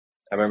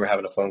I remember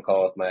having a phone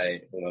call with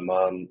my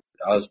mom.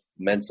 I was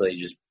mentally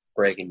just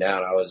breaking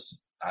down.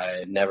 I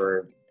had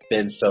never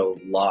been so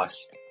lost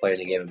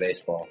playing a game of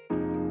baseball.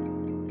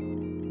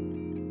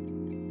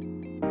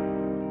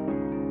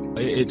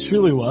 It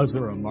truly was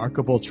a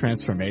remarkable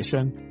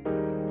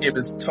transformation. It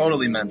was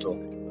totally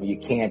mental. You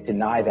can't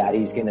deny that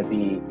he's going to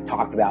be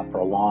talked about for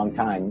a long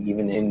time,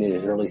 even in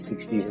his early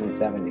 60s and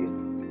 70s.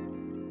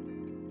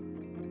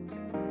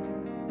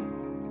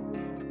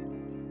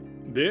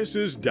 This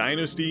is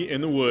Dynasty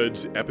in the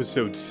Woods,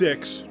 Episode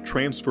 6,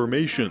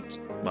 Transformations.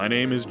 My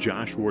name is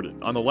Josh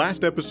Warden. On the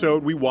last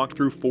episode, we walked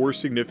through 4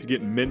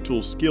 significant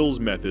mental skills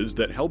methods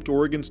that helped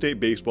Oregon State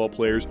baseball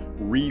players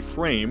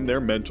reframe their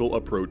mental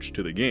approach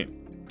to the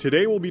game.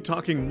 Today we'll be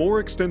talking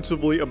more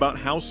extensively about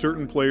how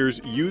certain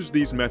players use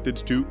these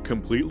methods to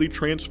completely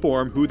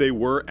transform who they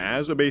were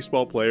as a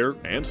baseball player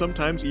and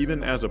sometimes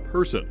even as a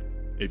person.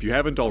 If you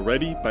haven't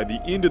already, by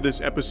the end of this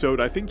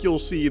episode, I think you'll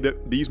see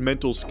that these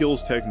mental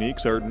skills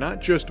techniques are not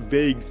just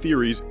vague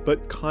theories,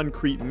 but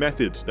concrete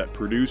methods that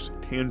produce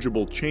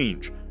tangible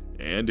change.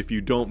 And if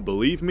you don't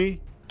believe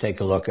me,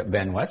 Take a look at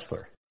Ben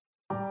Wetzler.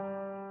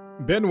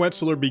 Ben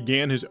Wetzler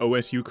began his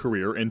OSU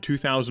career in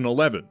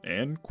 2011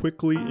 and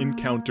quickly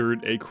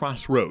encountered a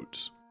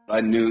crossroads. I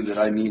knew that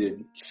I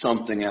needed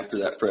something after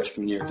that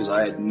freshman year because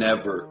I had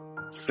never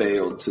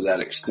failed to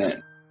that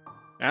extent.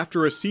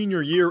 After a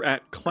senior year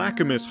at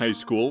Clackamas High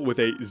School with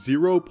a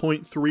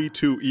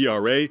 0.32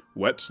 ERA,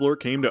 Wetzler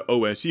came to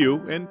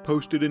OSU and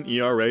posted an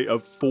ERA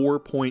of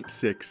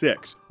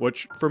 4.66,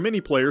 which for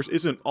many players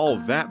isn't all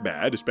that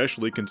bad,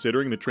 especially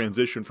considering the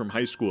transition from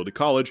high school to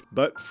college.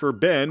 But for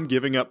Ben,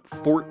 giving up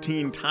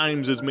 14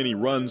 times as many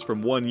runs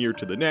from one year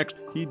to the next,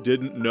 he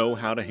didn't know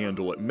how to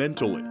handle it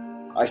mentally.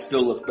 I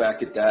still look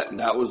back at that, and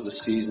that was the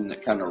season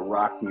that kind of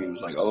rocked me. It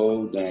was like,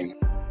 oh, dang.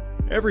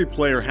 Every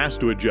player has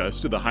to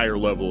adjust to the higher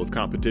level of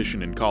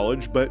competition in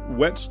college, but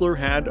Wetzler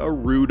had a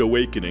rude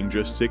awakening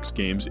just 6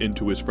 games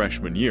into his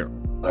freshman year.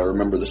 I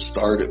remember the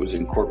start, it was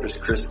in Corpus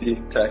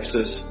Christi,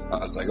 Texas. I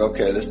was like,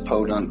 okay, this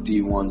podunk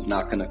D1's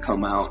not going to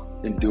come out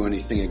and do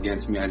anything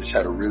against me. I just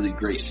had a really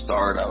great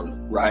start. I was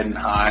riding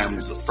high. I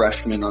was a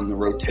freshman on the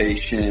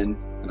rotation,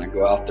 and I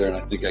go out there and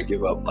I think I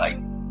give up like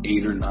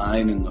 8 or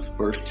 9 in the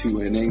first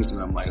 2 innings,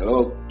 and I'm like,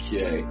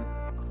 okay.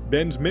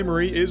 Ben's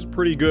memory is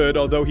pretty good,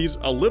 although he's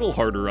a little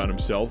harder on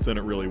himself than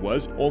it really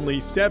was. Only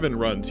 7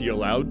 runs he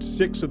allowed,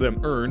 6 of them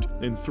earned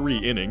in 3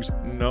 innings.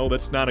 No,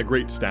 that's not a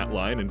great stat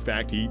line. In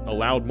fact, he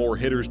allowed more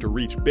hitters to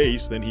reach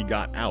base than he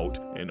got out,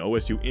 and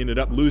OSU ended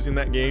up losing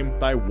that game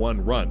by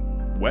 1 run.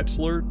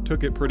 Wetzler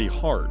took it pretty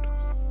hard.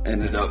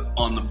 Ended up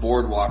on the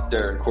boardwalk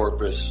there in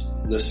Corpus,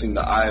 listening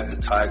to Eye of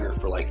the Tiger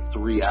for like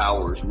 3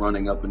 hours,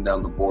 running up and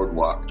down the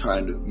boardwalk,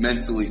 trying to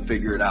mentally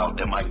figure it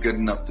out. Am I good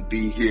enough to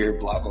be here?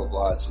 Blah, blah,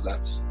 blah. So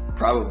that's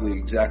probably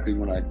exactly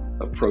when I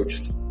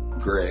approached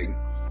Greg.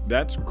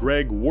 That's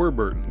Greg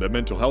Warburton, the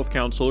mental health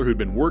counselor who'd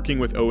been working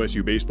with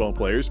OSU baseball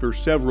players for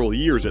several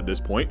years at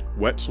this point.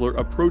 Wetzler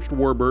approached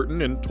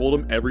Warburton and told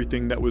him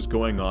everything that was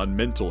going on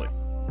mentally.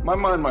 My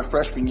mind my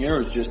freshman year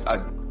was just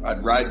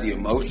I'd ride the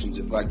emotions.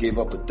 If I gave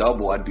up a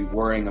double, I'd be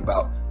worrying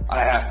about I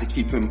have to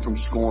keep him from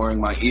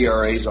scoring. My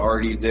ERA's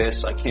already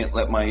this. I can't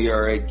let my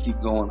ERA keep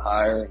going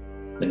higher.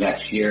 The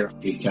next year,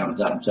 he comes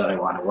up and said, I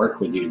want to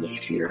work with you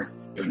this year.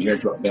 And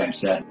here's what Ben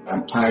said.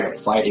 I'm tired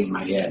of fighting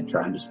my head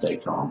trying to stay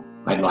calm.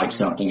 I'd like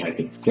something I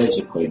could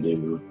physically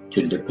do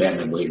to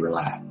dependably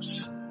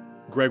relax.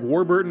 Greg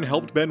Warburton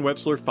helped Ben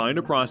Wetzler find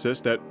a process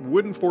that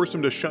wouldn't force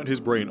him to shut his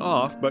brain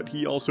off, but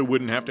he also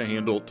wouldn't have to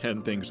handle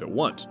 10 things at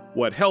once.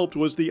 What helped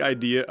was the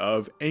idea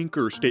of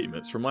anchor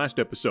statements from last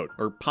episode,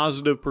 or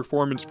positive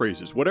performance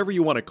phrases, whatever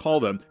you want to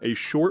call them, a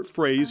short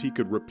phrase he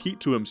could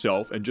repeat to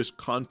himself and just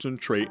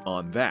concentrate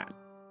on that.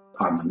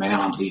 On the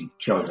mound, he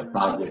chose a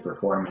positive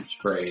performance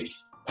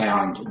phrase,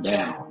 pound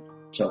down.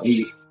 So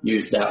he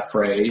used that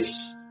phrase,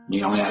 and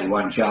he only had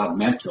one job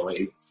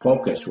mentally,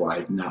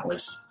 focus-wise, and that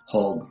was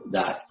hold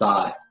that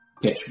thought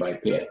pitch by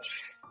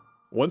pitch.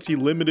 Once he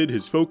limited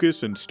his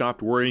focus and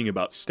stopped worrying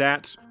about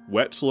stats,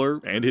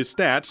 Wetzler and his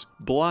stats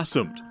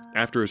blossomed.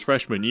 After his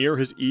freshman year,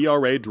 his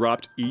ERA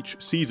dropped each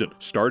season,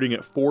 starting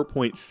at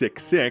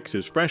 4.66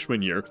 his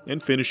freshman year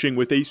and finishing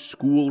with a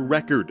school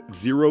record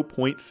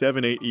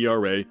 0.78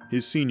 ERA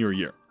his senior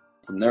year.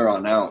 From there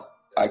on out,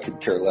 I could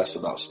care less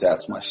about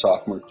stats. My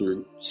sophomore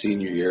through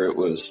senior year, it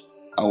was,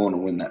 I want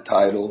to win that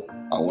title,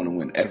 I want to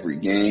win every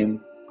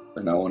game,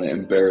 and I want to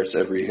embarrass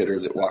every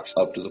hitter that walks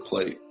up to the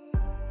plate.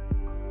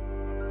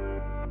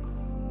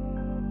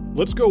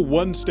 Let's go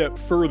one step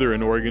further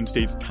in Oregon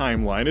State's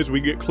timeline as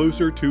we get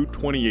closer to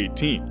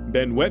 2018.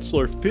 Ben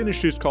Wetzler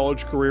finished his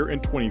college career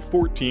in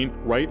 2014,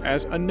 right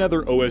as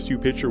another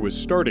OSU pitcher was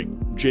starting.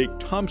 Jake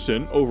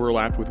Thompson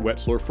overlapped with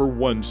Wetzler for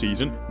 1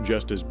 season.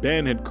 Just as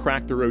Ben had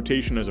cracked the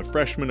rotation as a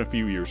freshman a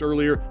few years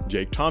earlier,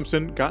 Jake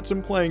Thompson got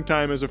some playing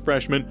time as a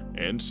freshman,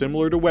 and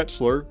similar to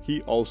Wetzler,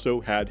 he also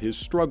had his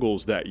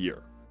struggles that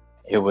year.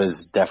 It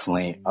was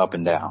definitely up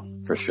and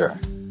down, for sure.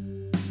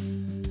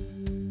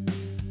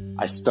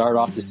 I started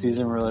off the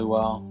season really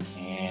well,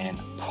 and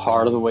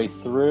part of the way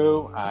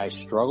through, I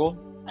struggled.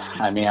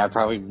 I mean, I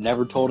probably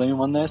never told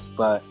anyone this,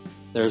 but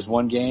there's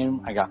one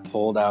game I got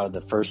pulled out of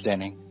the first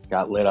inning,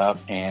 got lit up,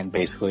 and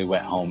basically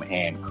went home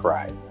and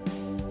cried.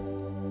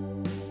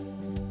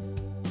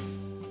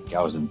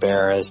 I was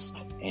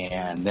embarrassed,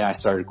 and then I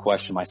started to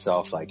question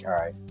myself, like, all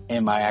right,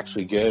 am I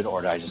actually good,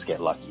 or did I just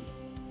get lucky?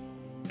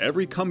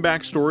 Every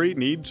comeback story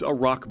needs a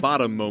rock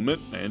bottom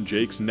moment, and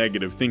Jake's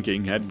negative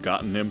thinking had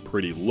gotten him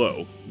pretty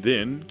low.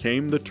 Then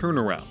came the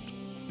turnaround.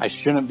 I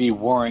shouldn't be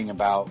worrying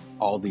about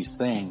all these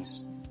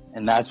things,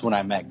 and that's when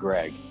I met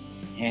Greg.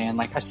 And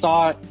like, I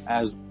saw it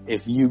as,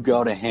 if you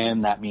go to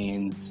him, that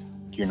means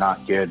you're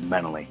not good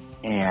mentally,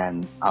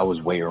 and I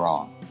was way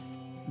wrong.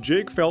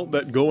 Jake felt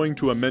that going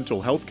to a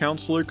mental health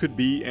counselor could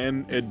be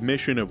an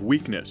admission of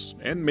weakness,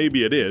 and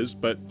maybe it is,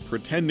 but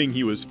pretending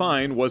he was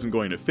fine wasn't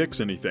going to fix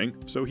anything,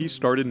 so he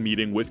started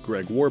meeting with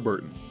Greg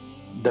Warburton.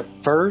 The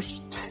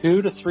first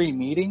 2 to 3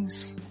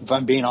 meetings, if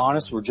I'm being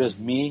honest, were just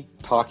me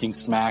talking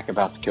smack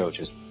about the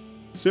coaches.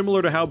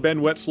 Similar to how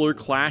Ben Wetzler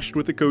clashed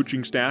with the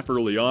coaching staff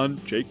early on,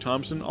 Jake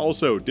Thompson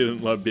also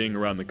didn't love being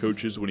around the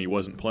coaches when he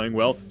wasn't playing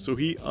well, so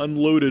he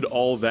unloaded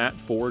all that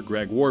for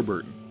Greg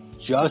Warburton.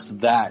 Just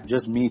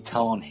me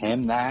telling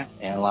him that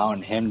and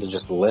allowing him to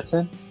just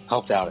listen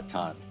helped out a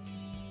ton.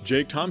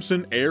 Jake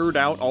Thompson aired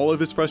out all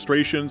of his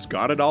frustrations,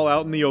 got it all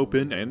out in the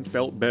open, and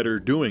felt better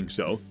doing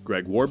so.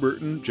 Greg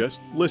Warburton just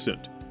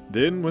listened.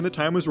 Then, when the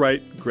time was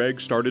right, Greg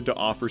started to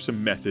offer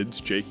some methods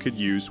Jake could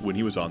use when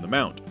he was on the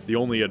mound. The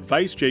only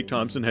advice Jake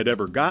Thompson had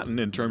ever gotten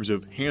in terms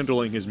of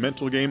handling his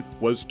mental game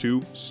was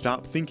to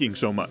stop thinking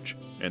so much,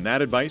 and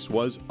that advice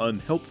was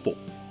unhelpful.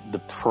 The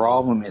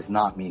problem is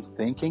not me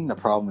thinking, the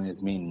problem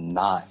is me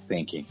not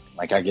thinking.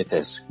 Like, I get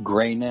this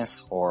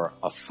grayness or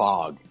a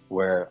fog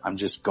where I'm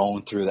just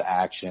going through the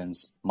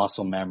actions,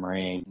 muscle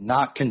memory,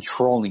 not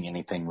controlling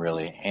anything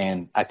really.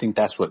 And I think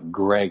that's what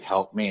Greg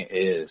helped me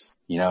is,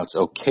 it's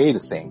okay to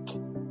think.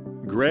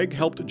 Greg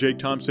helped Jake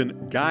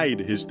Thompson guide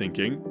his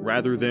thinking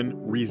rather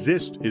than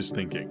resist his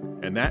thinking.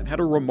 And that had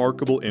a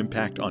remarkable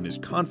impact on his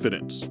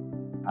confidence.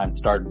 I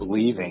started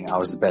believing I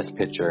was the best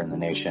pitcher in the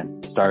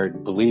nation.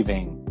 Started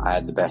believing I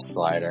had the best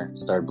slider.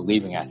 Started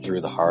believing I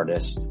threw the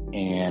hardest.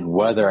 And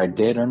whether I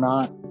did or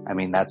not,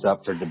 that's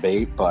up for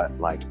debate, but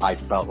I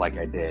felt like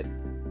I did.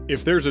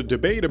 If there's a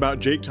debate about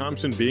Jake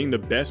Thompson being the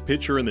best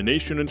pitcher in the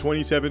nation in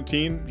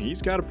 2017,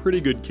 he's got a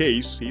pretty good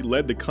case. He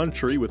led the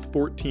country with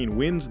 14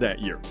 wins that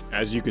year.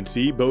 As you can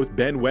see, both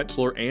Ben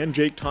Wetzler and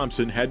Jake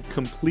Thompson had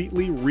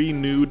completely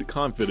renewed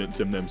confidence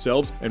in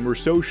themselves and were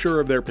so sure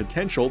of their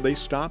potential they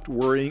stopped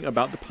worrying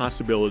about the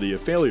possibility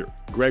of failure.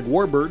 Greg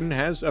Warburton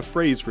has a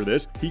phrase for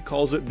this. He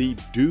calls it the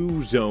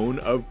do zone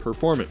of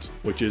performance,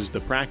 which is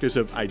the practice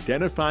of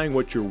identifying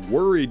what you're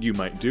worried you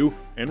might do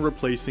and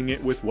replacing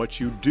it with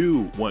what you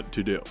do want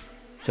to do.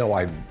 So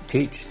I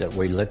teach that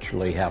we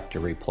literally have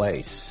to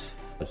replace.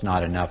 It's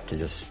not enough to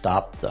just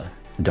stop the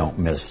don't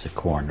miss the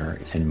corner.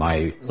 In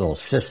my little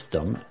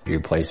system, you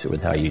replace it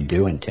with how you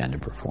do intend to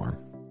perform.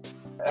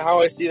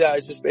 How I see that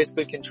is just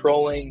basically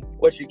controlling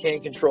what you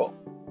can control.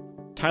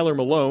 Tyler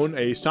Malone,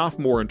 a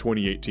sophomore in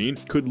 2018,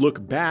 could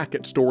look back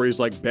at stories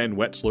like Ben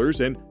Wetzler's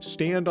and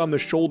stand on the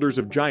shoulders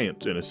of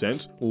giants, in a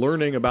sense,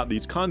 learning about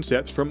these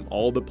concepts from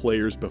all the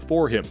players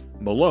before him.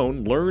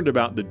 Malone learned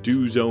about the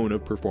do zone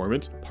of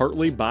performance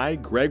partly by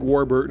Greg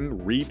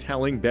Warburton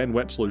retelling Ben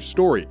Wetzler's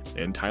story,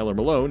 and Tyler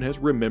Malone has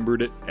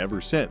remembered it ever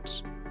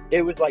since.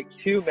 It was like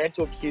 2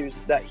 mental cues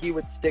that he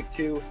would stick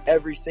to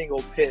every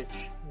single pitch.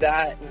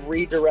 That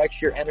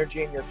redirects your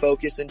energy and your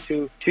focus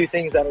into 2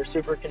 things that are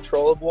super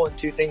controllable and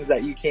 2 things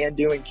that you can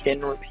do and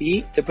can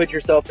repeat to put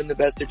yourself in the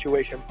best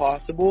situation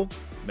possible.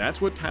 That's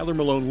what Tyler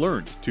Malone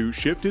learned, to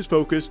shift his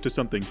focus to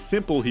something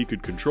simple he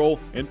could control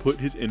and put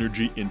his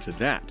energy into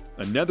that.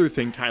 Another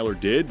thing Tyler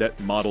did that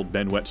modeled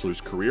Ben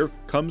Wetzler's career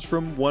comes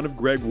from one of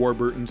Greg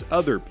Warburton's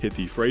other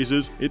pithy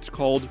phrases. It's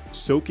called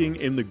soaking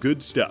in the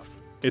good stuff.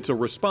 It's a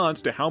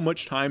response to how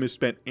much time is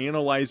spent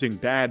analyzing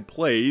bad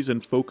plays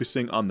and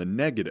focusing on the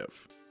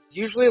negative.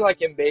 Usually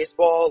like in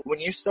baseball, when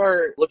you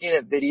start looking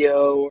at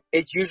video,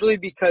 it's usually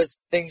because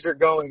things are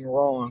going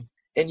wrong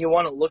and you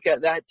want to look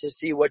at that to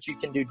see what you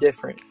can do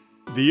different.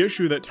 The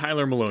issue that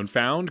Tyler Malone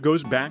found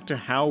goes back to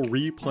how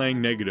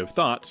replaying negative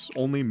thoughts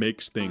only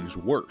makes things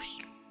worse.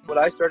 What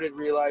I started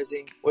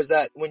realizing was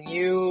that when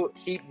you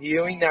keep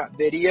viewing that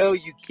video,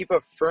 you keep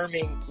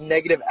affirming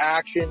negative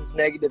actions,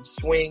 negative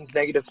swings,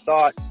 negative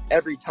thoughts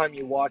every time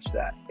you watch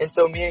that. And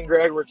so me and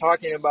Greg were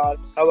talking about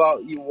how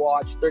about you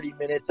watch 30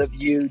 minutes of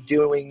you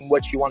doing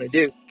what you want to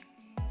do.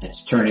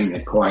 It's turning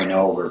the coin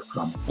over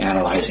from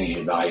analyzing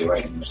and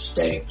evaluating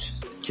mistakes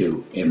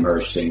to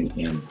immersing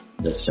in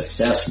the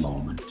success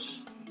moments.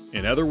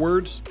 In other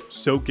words,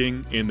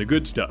 soaking in the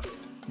good stuff.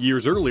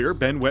 Years earlier,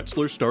 Ben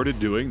Wetzler started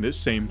doing this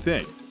same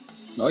thing.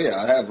 Oh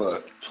yeah, I have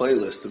a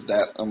playlist of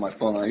that on my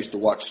phone. I used to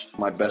watch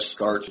my best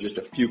starts, just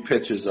a few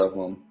pitches of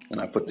them,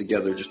 and I put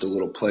together just a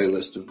little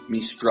playlist of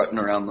me strutting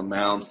around the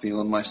mound,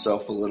 feeling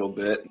myself a little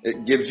bit.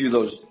 It gives you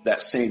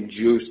that same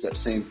juice, that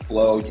same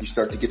flow. You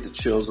start to get the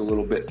chills a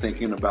little bit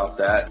thinking about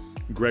that.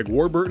 Greg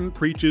Warburton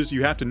preaches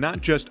you have to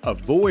not just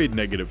avoid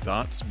negative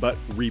thoughts, but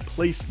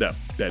replace them.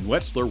 Ben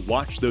Wetzler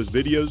watched those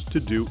videos to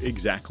do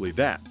exactly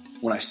that.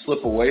 When I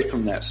slip away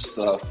from that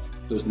stuff,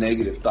 those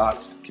negative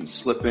thoughts can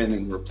slip in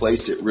and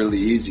replace it really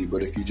easy.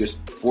 But if you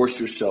just force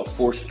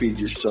feed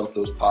yourself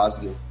those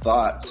positive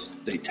thoughts,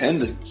 they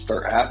tend to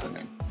start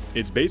happening.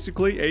 It's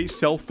basically a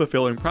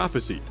self-fulfilling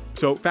prophecy.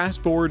 So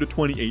fast forward to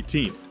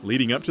 2018.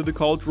 Leading up to the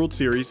College World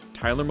Series,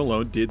 Tyler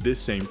Malone did this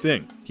same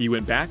thing. He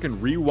went back and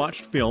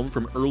rewatched film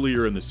from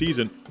earlier in the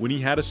season when he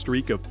had a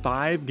streak of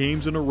 5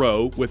 games in a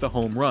row with a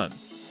home run.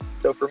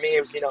 So for me, it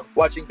was,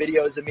 watching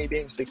videos of me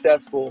being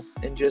successful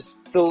and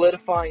just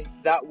solidifying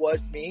that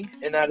was me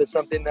and that is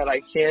something that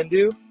I can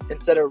do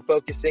instead of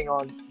focusing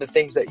on the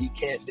things that you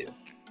can't do.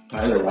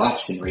 Tyler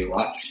watched and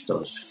rewatched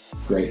those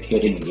great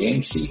hitting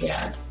games he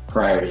had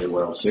prior to the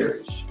World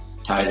Series.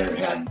 Tyler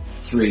had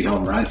 3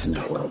 home runs in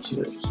that World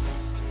Series.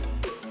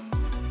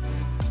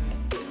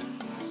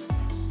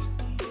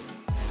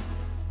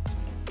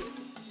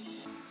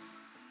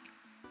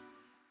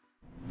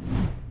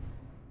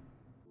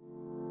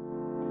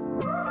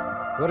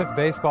 What if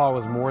baseball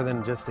was more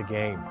than just a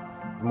game,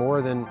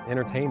 more than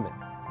entertainment?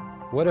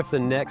 What if the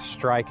next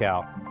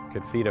strikeout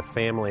could feed a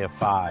family of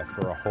 5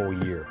 for a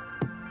whole year?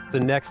 The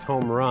next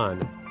home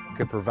run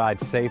could provide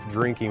safe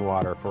drinking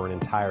water for an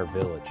entire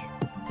village.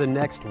 The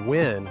next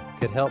win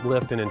could help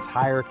lift an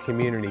entire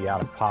community out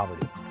of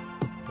poverty.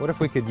 What if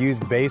we could use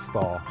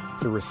baseball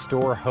to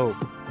restore hope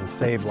and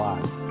save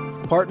lives?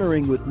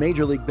 Partnering with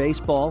Major League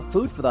Baseball,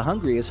 Food for the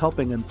Hungry is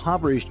helping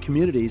impoverished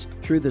communities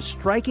through the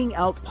Striking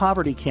Out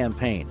Poverty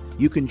campaign.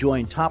 You can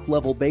join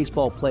top-level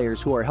baseball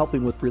players who are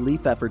helping with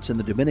relief efforts in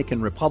the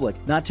Dominican Republic,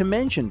 not to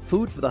mention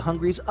Food for the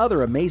Hungry's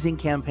other amazing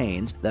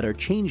campaigns that are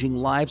changing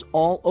lives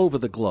all over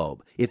the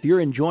globe. If you're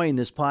enjoying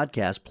this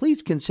podcast,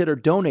 please consider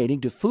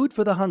donating to Food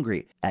for the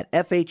Hungry at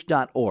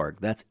fh.org.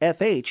 That's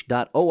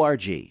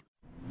fh.org.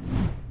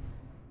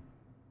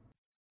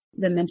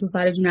 The mental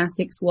side of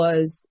gymnastics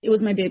was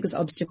my biggest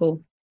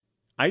obstacle.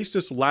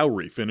 Isis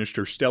Lowry finished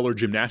her stellar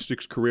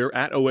gymnastics career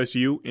at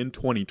OSU in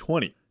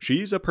 2020.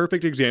 She's a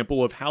perfect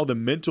example of how the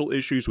mental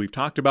issues we've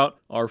talked about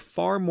are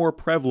far more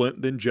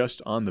prevalent than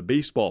just on the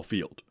baseball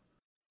field.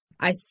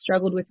 I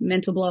struggled with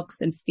mental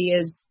blocks and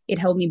fears. It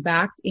held me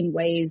back in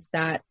ways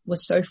that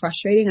was so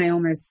frustrating. I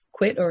almost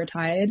quit or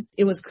retired.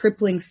 It was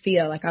crippling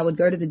fear. Like I would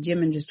go to the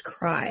gym and just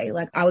cry.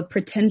 Like I would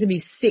pretend to be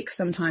sick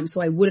sometimes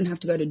so I wouldn't have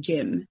to go to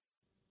gym.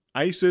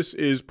 Isis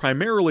is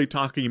primarily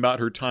talking about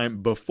her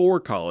time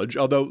before college,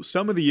 although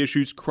some of the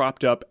issues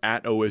cropped up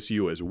at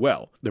OSU as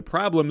well. The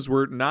problems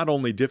were not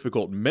only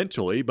difficult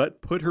mentally,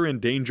 but put her in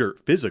danger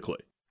physically.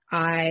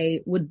 I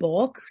would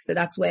balk. So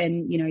that's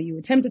when, you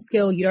attempt a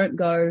skill, you don't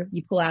go,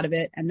 you pull out of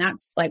it. And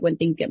that's like when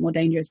things get more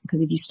dangerous because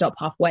if you stop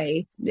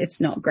halfway,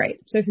 it's not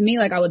great. So for me,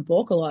 I would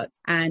balk a lot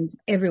and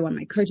everyone,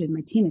 my coaches,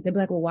 my teammates, they'd be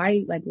like, well,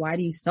 why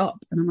do you stop?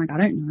 And I'm like, I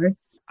don't know.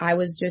 I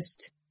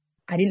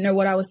didn't know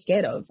what I was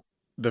scared of.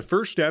 The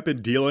first step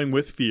in dealing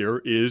with fear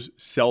is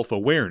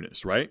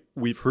self-awareness, right?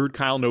 We've heard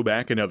Kyle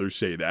Novak and others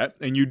say that,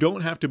 and you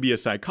don't have to be a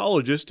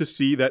psychologist to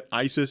see that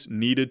Isis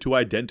needed to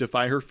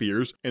identify her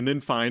fears and then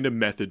find a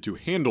method to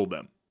handle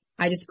them.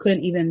 I just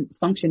couldn't even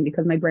function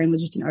because my brain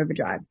was just in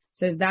overdrive.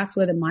 So that's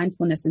where the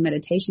mindfulness and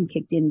meditation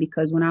kicked in,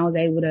 because when I was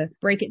able to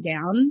break it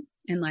down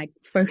and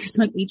focus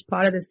on each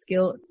part of the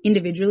skill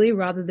individually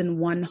rather than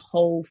one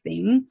whole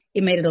thing,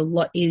 it made it a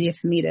lot easier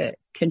for me to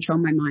control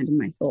my mind and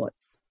my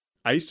thoughts.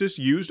 Isis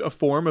used a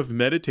form of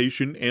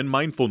meditation and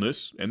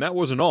mindfulness, and that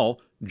wasn't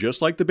all.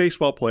 Just like the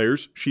baseball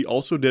players, she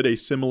also did a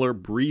similar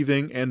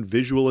breathing and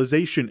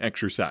visualization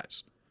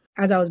exercise.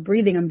 As I was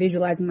breathing, I'm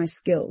visualizing my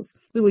skills.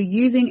 We were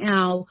using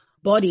our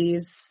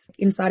bodies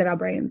inside of our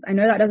brains. I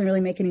know that doesn't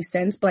really make any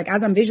sense, but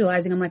as I'm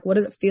visualizing, I'm like, what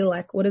does it feel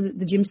like? What does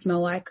the gym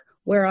smell like?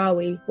 Where are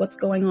we? What's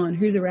going on?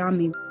 Who's around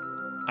me?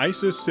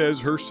 Isis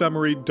says her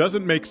summary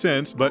doesn't make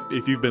sense, but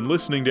if you've been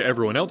listening to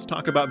everyone else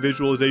talk about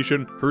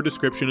visualization, her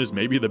description is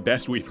maybe the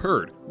best we've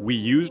heard. We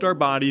used our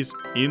bodies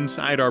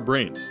inside our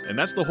brains, and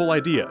that's the whole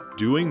idea.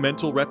 Doing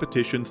mental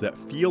repetitions that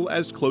feel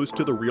as close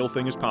to the real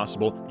thing as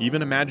possible,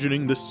 even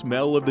imagining the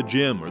smell of the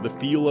gym or the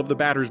feel of the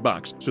batter's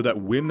box, so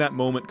that when that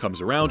moment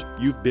comes around,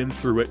 you've been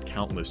through it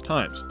countless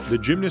times. The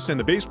gymnasts and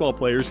the baseball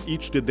players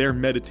each did their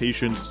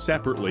meditations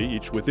separately,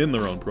 each within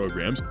their own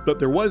programs, but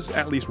there was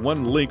at least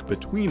one link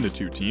between the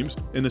two teams.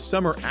 In the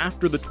summer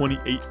after the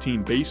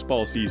 2018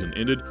 baseball season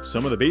ended,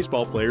 some of the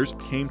baseball players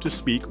came to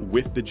speak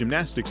with the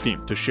gymnastics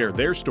team to share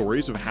their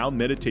stories of how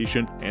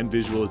meditation and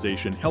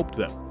visualization helped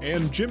them.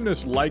 And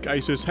gymnasts like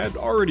Isis had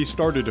already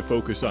started to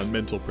focus on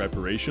mental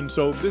preparation,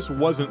 so this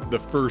wasn't the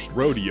first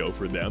rodeo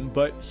for them,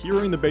 but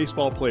hearing the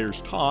baseball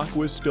players talk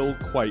was still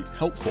quite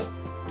helpful.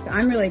 So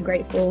I'm really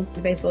grateful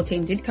the baseball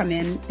team did come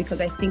in,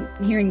 because I think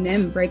hearing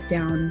them break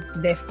down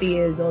their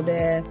fears or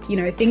their,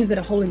 things that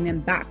are holding them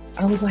back,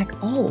 I was like,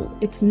 oh,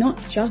 it's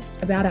not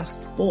just about our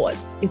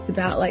sports. It's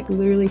about like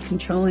literally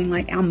controlling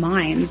like our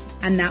minds.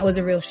 And that was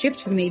a real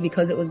shift for me,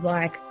 because it was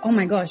like, oh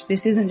my gosh,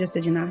 this isn't just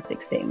a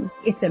gymnastics thing.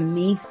 It's a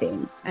me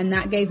thing. And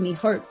that gave me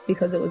hope,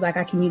 because it was like,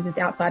 I can use this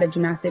outside of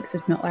gymnastics.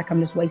 It's not like I'm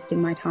just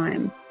wasting my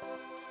time.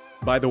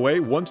 By the way,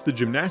 once the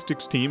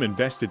gymnastics team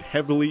invested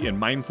heavily in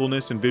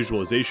mindfulness and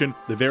visualization,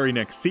 the very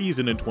next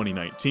season in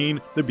 2019,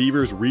 the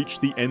Beavers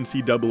reached the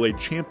NCAA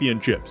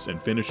championships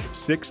and finished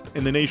 6th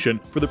in the nation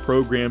for the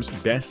program's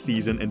best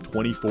season in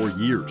 24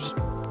 years.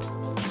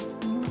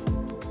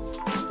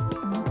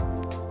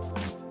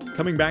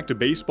 Coming back to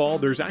baseball,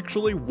 there's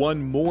actually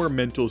one more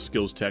mental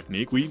skills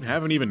technique we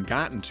haven't even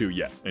gotten to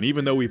yet. And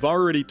even though we've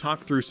already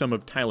talked through some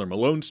of Tyler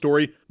Malone's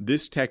story,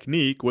 this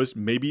technique was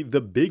maybe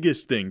the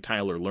biggest thing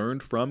Tyler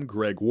learned from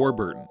Greg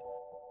Warburton.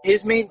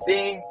 His main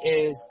thing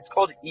is, it's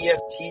called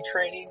EFT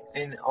training,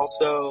 and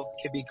also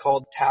could be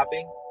called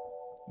tapping.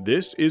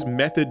 This is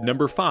method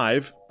number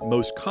 5,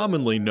 most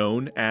commonly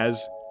known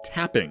as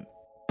tapping.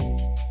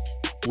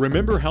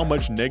 Remember how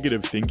much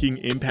negative thinking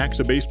impacts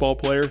a baseball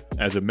player?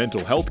 As a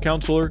mental health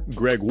counselor,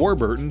 Greg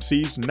Warburton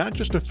sees not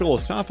just a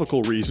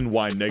philosophical reason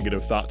why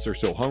negative thoughts are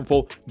so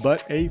harmful,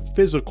 but a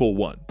physical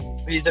one.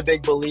 He's a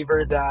big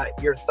believer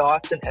that your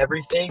thoughts and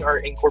everything are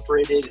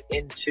incorporated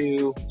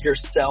into your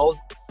cells.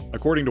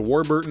 According to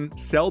Warburton,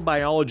 cell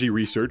biology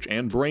research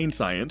and brain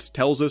science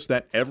tells us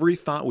that every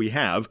thought we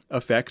have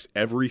affects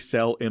every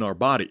cell in our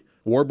body.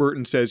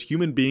 Warburton says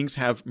human beings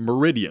have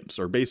meridians,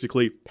 or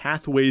basically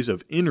pathways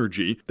of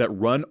energy that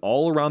run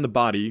all around the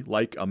body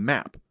like a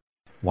map.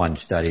 One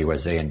study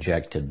was they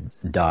injected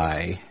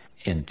dye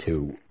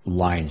into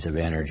lines of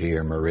energy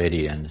or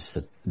meridians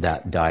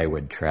that dye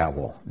would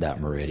travel,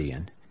 that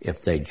meridian.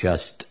 If they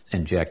just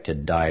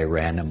injected dye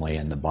randomly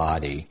in the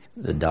body,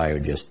 the dye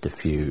would just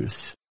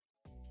diffuse.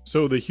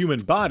 So the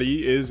human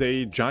body is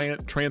a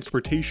giant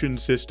transportation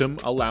system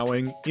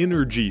allowing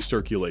energy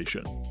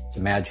circulation.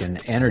 Imagine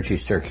energy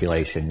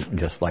circulation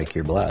just like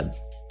your blood.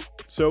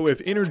 So if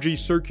energy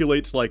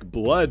circulates like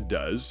blood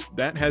does,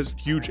 that has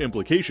huge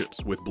implications.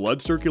 With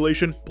blood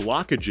circulation,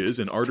 blockages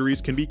in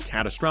arteries can be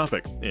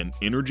catastrophic, and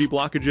energy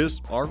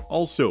blockages are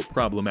also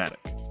problematic.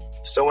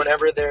 So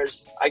whenever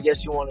there's, I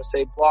guess you want to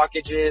say,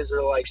 blockages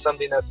or like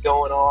something that's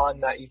going on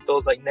that you feel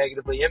is like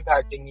negatively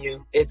impacting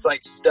you, it's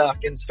like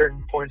stuck in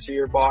certain points of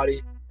your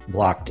body.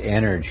 Blocked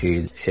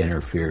energy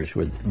interferes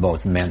with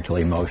both mental,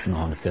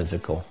 emotional, and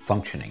physical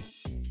functioning.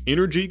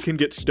 Energy can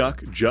get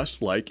stuck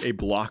just like a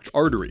blocked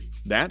artery.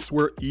 That's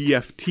where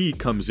EFT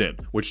comes in,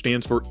 which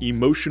stands for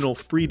Emotional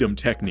Freedom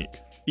Technique.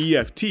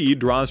 EFT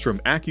draws from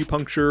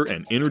acupuncture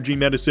and energy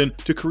medicine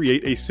to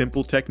create a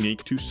simple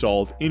technique to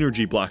solve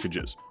energy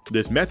blockages.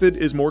 This method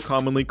is more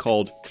commonly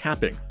called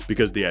tapping,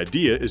 because the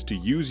idea is to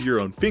use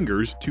your own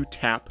fingers to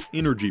tap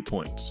energy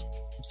points.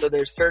 So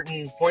there's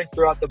certain points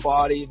throughout the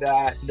body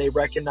that they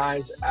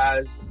recognize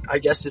as, I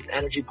guess, just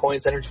energy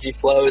points, energy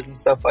flows and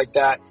stuff like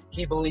that.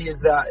 He believes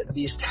that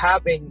these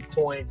tapping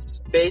points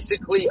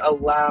basically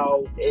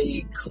allow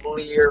a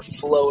clear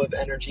flow of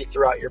energy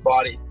throughout your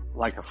body.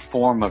 Like a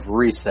form of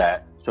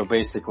reset. So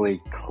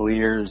basically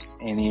clears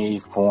any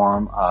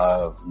form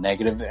of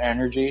negative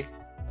energy.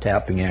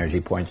 Tapping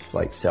energy points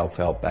like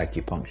self-help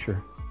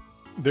acupuncture.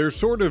 There's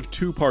sort of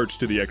two parts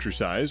to the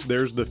exercise.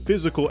 There's the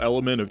physical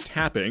element of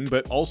tapping,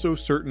 but also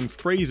certain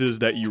phrases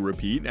that you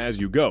repeat as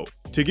you go.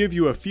 To give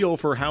you a feel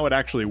for how it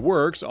actually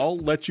works, I'll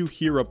let you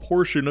hear a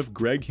portion of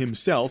Greg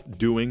himself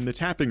doing the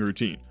tapping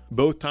routine.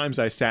 Both times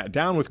I sat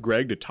down with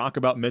Greg to talk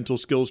about mental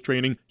skills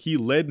training, he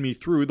led me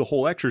through the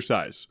whole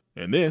exercise.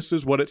 And this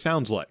is what it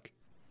sounds like.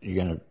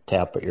 You're going to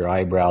tap at your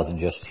eyebrows and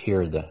just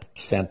hear the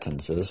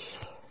sentences.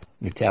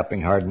 You're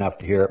tapping hard enough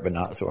to hear it, but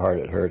not so hard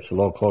it hurts. A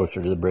little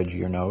closer to the bridge of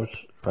your nose,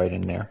 right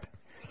in there.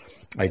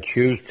 I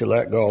choose to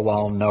let go of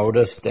all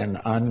noticed and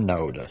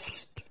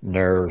unnoticed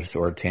nerves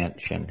or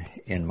tension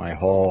in my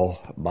whole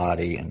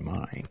body and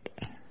mind.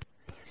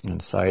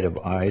 Inside of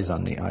eyes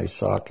on the eye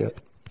socket.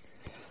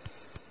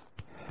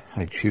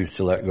 I choose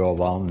to let go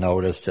of all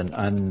noticed and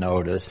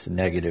unnoticed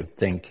negative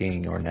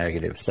thinking or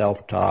negative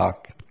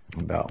self-talk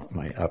about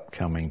my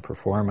upcoming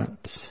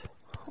performance.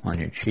 On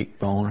your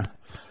cheekbone,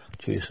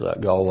 choose to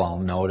let go of all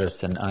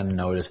noticed and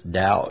unnoticed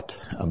doubt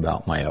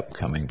about my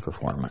upcoming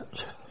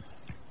performance.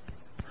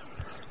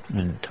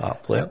 In the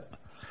top lip,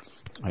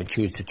 I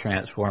choose to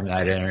transform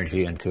that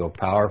energy into a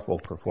powerful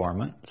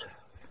performance.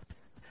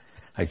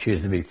 I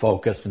choose to be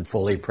focused and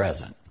fully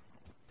present.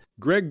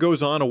 Greg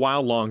goes on a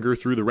while longer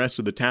through the rest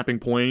of the tapping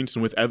points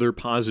and with other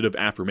positive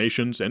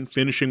affirmations, and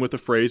finishing with a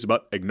phrase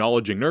about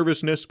acknowledging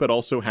nervousness but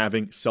also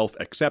having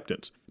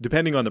self-acceptance.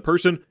 Depending on the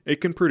person, it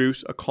can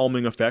produce a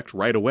calming effect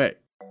right away.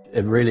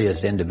 It really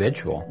is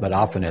individual, but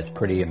often it's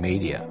pretty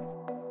immediate.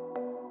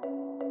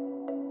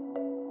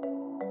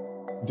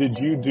 Did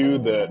you do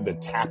the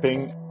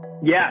tapping?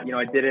 Yeah,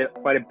 I did it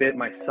quite a bit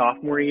my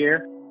sophomore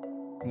year.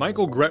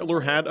 Michael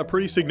Gretler had a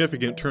pretty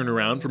significant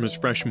turnaround from his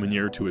freshman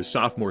year to his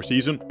sophomore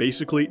season,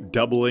 basically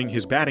doubling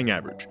his batting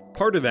average.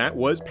 Part of that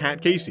was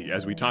Pat Casey,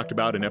 as we talked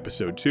about in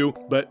episode 2,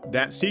 but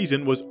that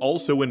season was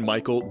also when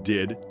Michael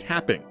did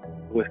tapping.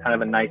 It was kind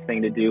of a nice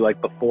thing to do,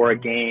 like before a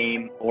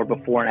game or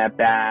before an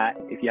at-bat,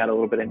 if you had a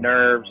little bit of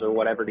nerves or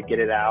whatever to get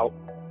it out.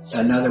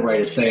 Another way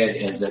to say it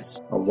is it's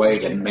a way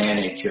to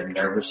manage your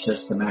nervous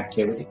system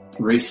activity.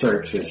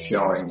 Research is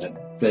showing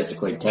that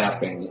physically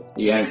tapping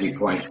the energy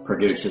points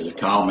produces a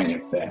calming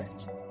effect.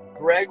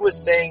 Greg was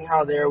saying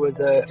how there was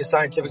a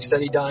scientific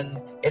study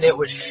done and it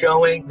was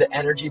showing the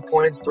energy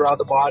points throughout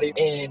the body,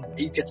 and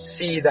you could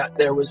see that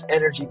there was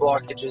energy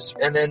blockages,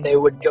 and then they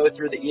would go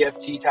through the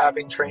EFT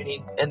tapping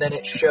training, and then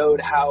it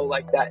showed how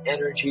like that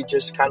energy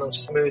just kind of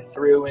smoothed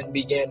through and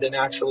began to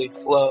naturally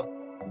flow.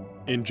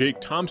 In Jake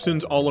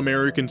Thompson's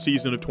All-American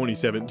season of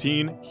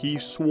 2017, he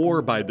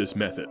swore by this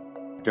method.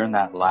 During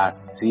that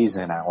last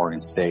season at Oregon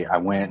State, I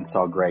went and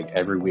saw Greg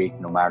every week,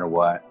 no matter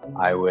what.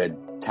 I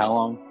would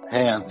tell him,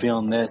 hey, I'm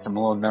feeling this, I'm a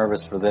little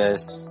nervous for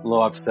this, a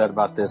little upset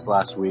about this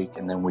last week,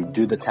 and then we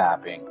do the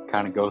tapping,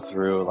 kind of go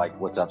through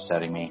like what's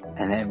upsetting me.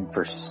 And then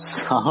for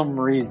some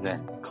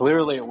reason,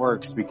 clearly it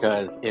works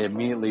because it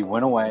immediately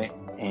went away,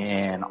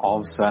 and all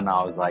of a sudden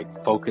I was like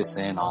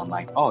focusing on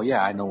like, oh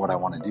yeah, I know what I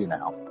want to do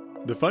now.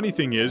 The funny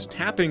thing is,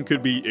 tapping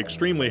could be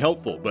extremely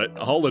helpful, but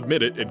I'll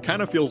admit it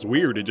kind of feels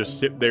weird to just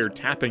sit there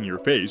tapping your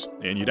face,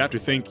 and you'd have to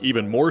think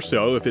even more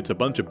so if it's a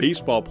bunch of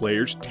baseball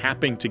players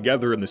tapping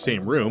together in the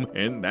same room,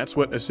 and that's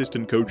what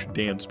assistant coach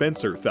Dan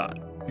Spencer thought.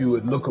 You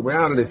would look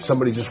around, and if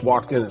somebody just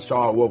walked in and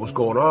saw what was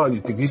going on,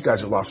 you'd think these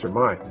guys have lost their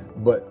mind.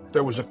 But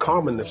there was a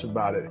commonness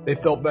about it. They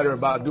felt better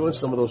about doing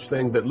some of those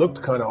things that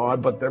looked kind of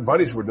odd, but their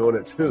buddies were doing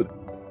it too.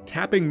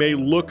 Tapping may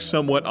look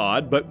somewhat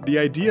odd, but the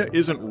idea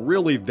isn't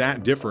really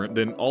that different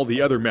than all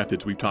the other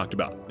methods we've talked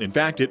about. In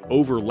fact, it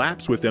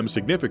overlaps with them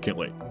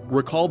significantly.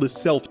 Recall the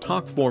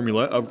self-talk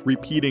formula of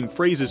repeating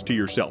phrases to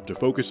yourself to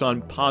focus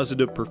on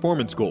positive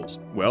performance goals.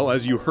 Well,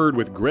 as you heard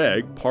with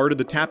Greg, part of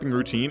the tapping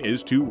routine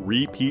is to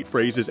repeat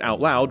phrases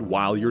out loud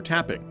while you're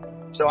tapping.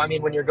 So, I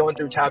mean, when you're going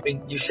through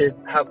tapping, you should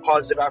have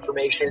positive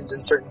affirmations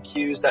and certain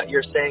cues that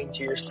you're saying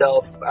to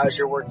yourself as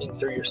you're working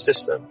through your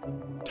system.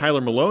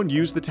 Tyler Malone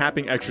used the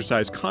tapping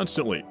exercise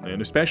constantly,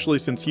 and especially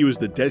since he was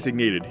the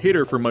designated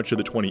hitter for much of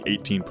the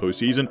 2018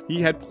 postseason,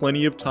 he had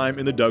plenty of time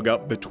in the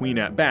dugout between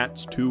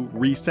at-bats to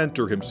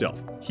recenter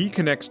himself. He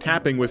connects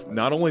tapping with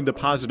not only the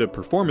positive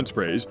performance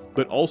phrase,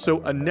 but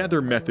also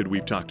another method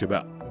we've talked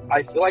about.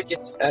 I feel like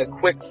it's a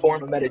quick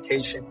form of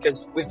meditation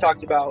because we've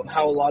talked about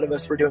how a lot of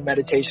us were doing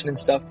meditation and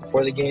stuff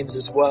before the games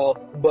as well,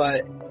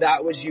 but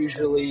that was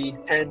usually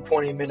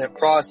 10-20 minute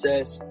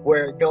process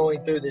where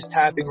going through this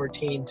tapping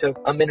routine took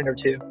a minute or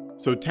two.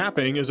 So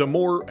tapping is a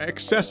more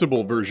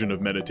accessible version of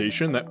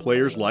meditation that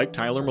players like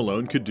Tyler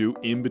Malone could do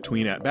in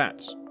between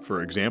at-bats.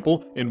 For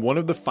example, in one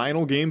of the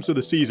final games of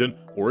the season,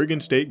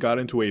 Oregon State got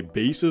into a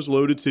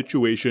bases-loaded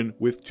situation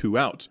with 2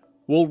 outs.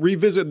 We'll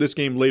revisit this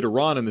game later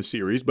on in the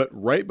series, but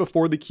right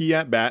before the key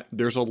at-bat,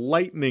 there's a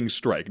lightning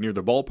strike near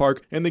the ballpark,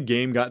 and the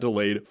game got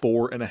delayed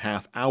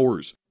 4.5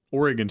 hours.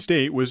 Oregon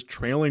State was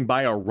trailing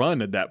by a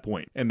run at that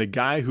point, and the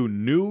guy who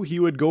knew he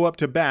would go up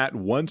to bat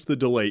once the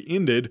delay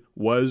ended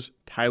was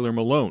Tyler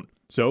Malone.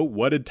 So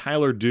what did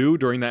Tyler do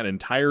during that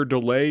entire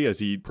delay as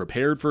he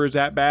prepared for his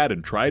at-bat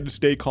and tried to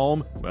stay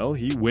calm? Well,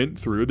 he went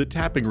through the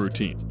tapping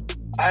routine.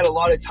 I had a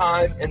lot of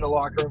time in the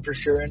locker room for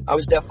sure, and I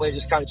was definitely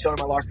just kind of chilling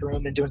in my locker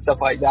room and doing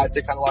stuff like that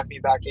to kind of lock me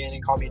back in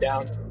and calm me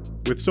down.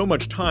 With so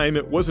much time,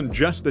 it wasn't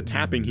just the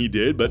tapping he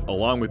did, but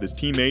along with his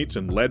teammates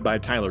and led by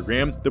Tyler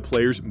Graham, the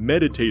players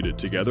meditated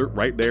together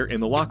right there in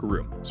the locker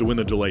room. So when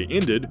the delay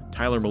ended,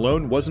 Tyler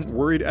Malone wasn't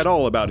worried at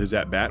all about his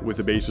at-bat with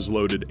the bases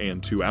loaded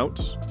and 2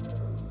 outs.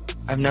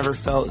 I've never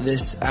felt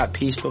this at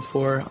peace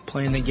before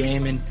playing the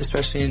game, and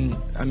especially in,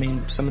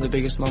 some of the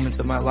biggest moments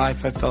of my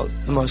life, I felt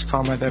the most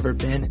calm I've ever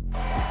been.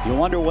 You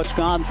wonder what's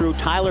gone through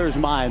Tyler's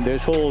mind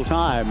this whole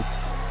time,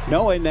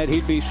 knowing that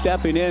he'd be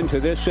stepping into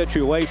this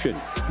situation.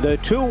 The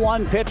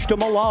 2-1 pitch to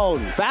Malone.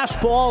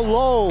 Fastball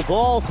low,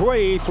 ball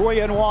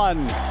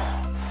 3-1.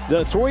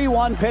 The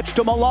 3-1 pitch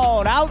to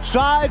Malone.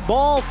 Outside,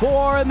 ball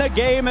 4, and the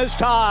game is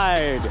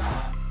tied.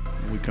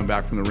 We come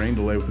back from the rain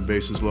delay with the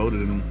bases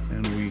loaded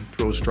and we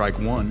throw strike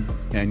 1,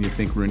 and you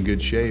think we're in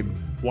good shape.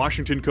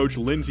 Washington coach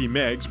Lindsey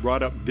Meggs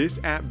brought up this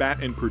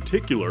at-bat in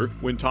particular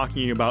when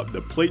talking about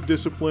the plate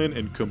discipline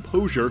and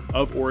composure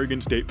of Oregon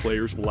State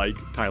players like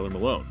Tyler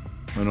Malone.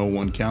 An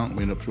 0-1 count,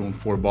 we end up throwing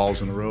 4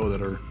 balls in a row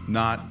that are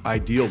not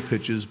ideal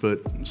pitches, but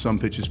some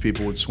pitches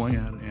people would swing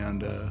at.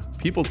 And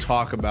people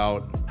talk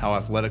about how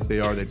athletic they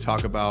are. They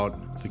talk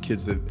about the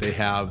kids that they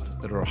have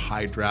that are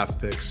high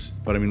draft picks.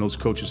 But, those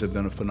coaches have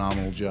done a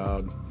phenomenal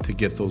job to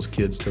get those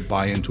kids to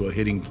buy into a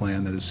hitting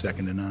plan that is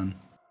second to none.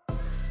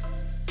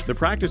 The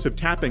practice of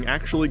tapping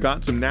actually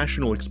got some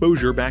national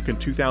exposure back in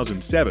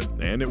 2007,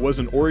 and it was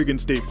an Oregon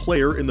State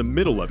player in the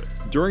middle of it.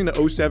 During the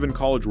 2007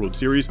 College World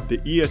Series, the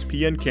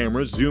ESPN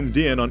cameras zoomed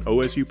in on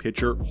OSU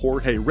pitcher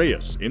Jorge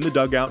Reyes in the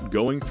dugout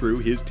going through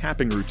his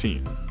tapping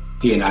routine.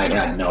 He and I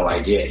had no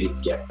idea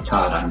he'd get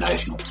taught on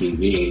national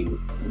TV.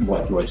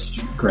 What was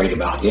great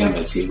about him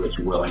is he was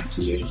willing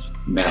to use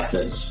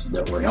methods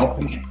that were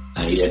helping him.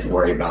 And he didn't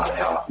worry about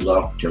how it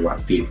looked or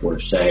what people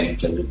were saying,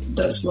 because it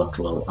does look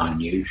a little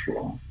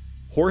unusual.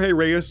 Jorge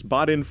Reyes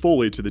bought in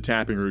fully to the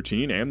tapping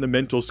routine and the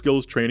mental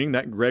skills training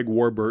that Greg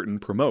Warburton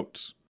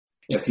promotes.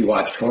 If you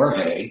watched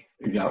Jorge,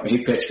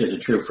 he pitched as a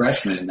true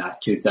freshman in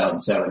that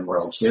 2007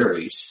 World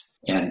Series.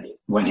 And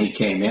when he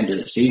came into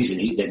the season,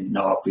 he didn't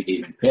know if he'd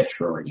even pitch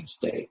for Oregon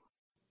State.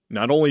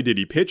 Not only did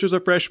he pitch as a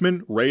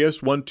freshman,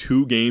 Reyes won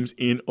 2 games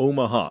in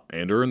Omaha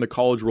and earned the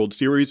College World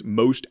Series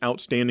Most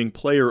Outstanding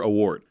Player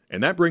Award.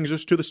 And that brings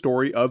us to the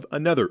story of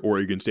another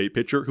Oregon State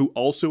pitcher who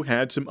also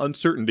had some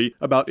uncertainty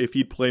about if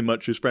he'd play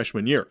much his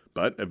freshman year,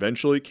 but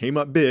eventually came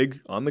up big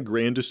on the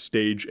grandest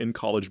stage in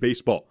college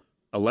baseball.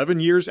 11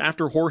 years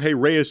after Jorge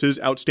Reyes'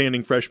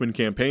 outstanding freshman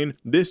campaign,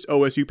 this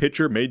OSU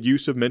pitcher made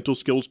use of mental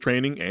skills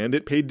training, and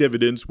it paid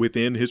dividends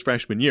within his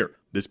freshman year.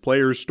 This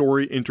player's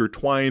story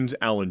intertwines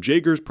Alan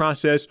Jager's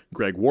process,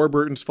 Greg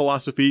Warburton's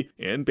philosophy,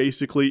 and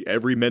basically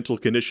every mental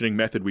conditioning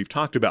method we've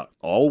talked about,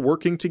 all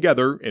working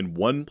together in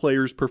one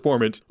player's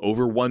performance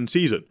over one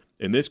season.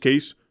 In this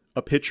case,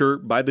 a pitcher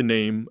by the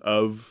name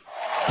of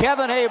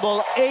Kevin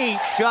Abel, 8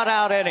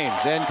 shutout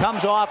innings and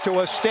comes off to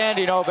a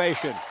standing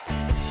ovation.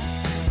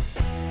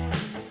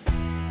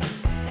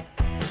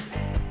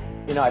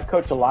 You know, I've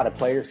coached a lot of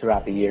players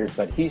throughout the years,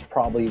 but he's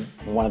probably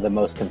one of the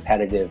most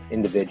competitive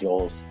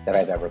individuals that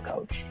I've ever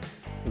coached.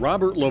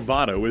 Robert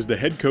Lovato is the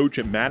head coach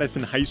at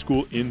Madison High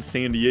School in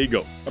San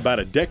Diego. About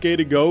a decade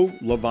ago,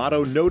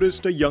 Lovato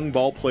noticed a young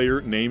ball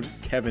player named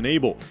Kevin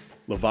Abel.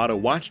 Lovato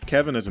watched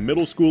Kevin as a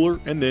middle schooler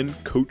and then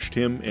coached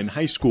him in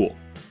high school.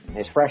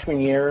 His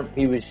freshman year,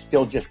 he was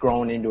still just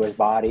growing into his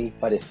body,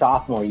 but his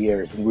sophomore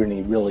year is when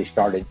he really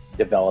started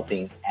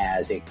developing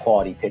as a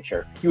quality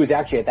pitcher. He was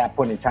actually at that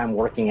point in time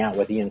working out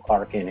with Ian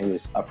Clarkin, who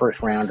was a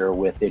first rounder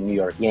with the New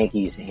York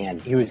Yankees,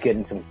 and he was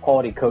getting some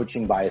quality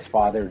coaching by his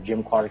father,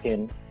 Jim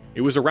Clarkin.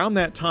 It was around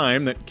that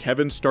time that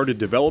Kevin started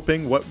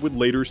developing what would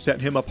later set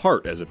him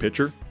apart as a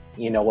pitcher.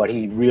 You know what,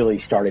 he really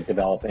started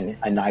developing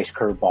a nice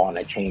curveball and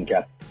a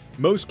changeup.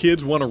 Most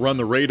kids want to run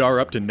the radar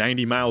up to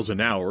 90 miles an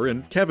hour,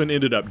 and Kevin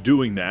ended up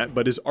doing that,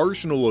 but his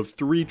arsenal of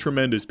 3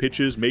 tremendous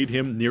pitches made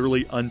him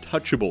nearly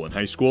untouchable in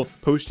high school,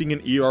 posting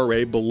an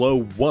ERA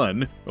below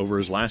 1 over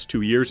his last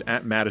 2 years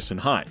at Madison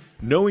High.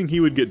 Knowing he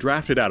would get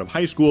drafted out of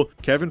high school,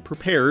 Kevin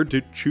prepared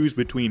to choose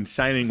between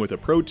signing with a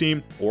pro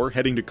team or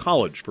heading to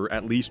college for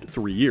at least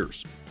 3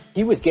 years.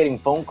 He was getting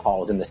phone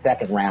calls in the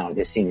second round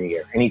his senior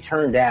year, and he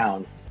turned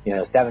down,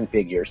 7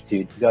 figures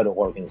to go to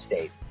Oregon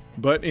State.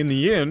 But in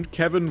the end,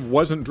 Kevin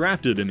wasn't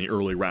drafted in the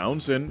early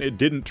rounds, and it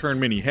didn't turn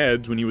many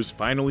heads when he was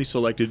finally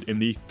selected in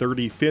the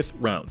 35th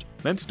round.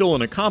 That's still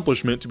an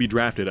accomplishment to be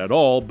drafted at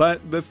all,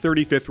 but the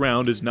 35th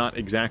round is not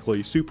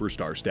exactly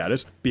superstar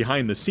status.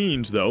 Behind the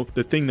scenes, though,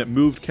 the thing that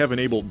moved Kevin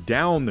Abel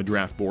down the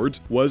draft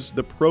boards was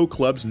the pro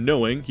clubs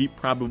knowing he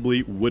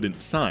probably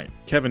wouldn't sign.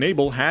 Kevin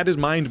Abel had his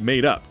mind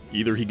made up.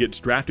 Either he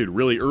gets drafted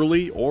really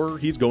early or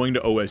he's going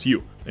to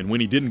OSU. And when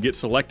he didn't get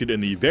selected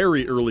in the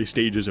very early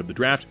stages of the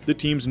draft, the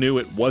teams knew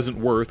it wasn't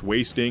worth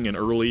wasting an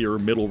early or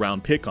middle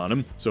round pick on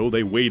him, so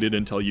they waited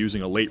until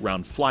using a late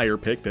round flyer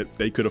pick that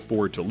they could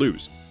afford to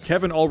lose.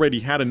 Kevin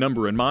already had a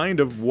number in mind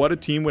of what a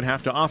team would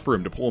have to offer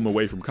him to pull him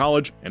away from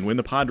college, and when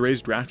the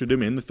Padres drafted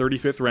him in the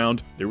 35th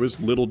round, there was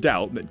little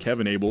doubt that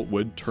Kevin Abel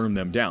would turn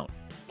them down.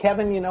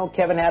 Kevin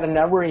had a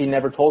number. He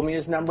never told me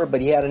his number,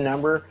 but he had a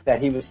number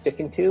that he was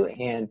sticking to.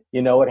 And,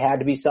 it had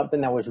to be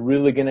something that was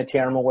really going to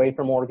tear him away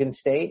from Oregon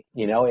State.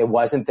 It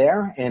wasn't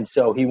there. And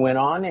so he went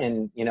on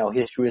and,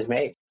 history was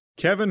made.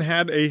 Kevin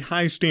had a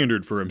high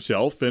standard for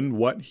himself and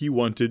what he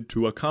wanted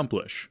to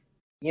accomplish.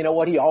 You know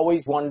what? He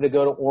always wanted to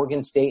go to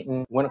Oregon State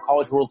and win a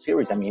College World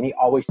Series. I mean, he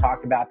always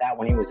talked about that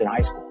when he was in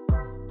high school.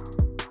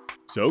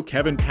 So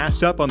Kevin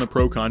passed up on the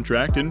pro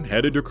contract and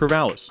headed to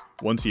Corvallis.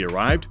 Once he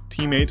arrived,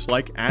 teammates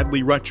like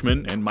Adley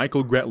Rutschman and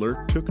Michael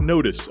Gretler took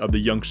notice of the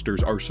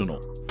youngster's arsenal.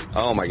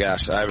 Oh my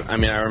gosh. I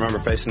remember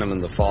facing him in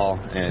the fall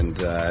and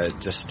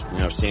just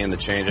seeing the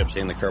changeup,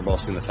 seeing the curveball,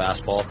 seeing the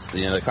fastball.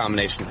 The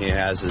combination he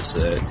has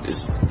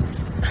is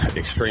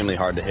extremely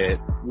hard to hit.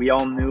 We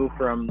all knew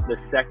from the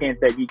second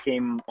that he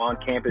came on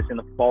campus in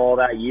the fall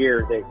that year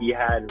that he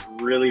had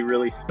really,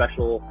 really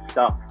special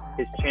stuff.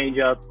 His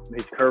changeup,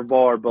 his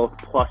curveball are both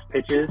plus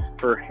pitches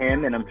for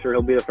him, and I'm sure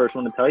he'll be the first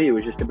one to tell you. It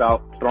was just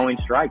about throwing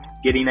strikes,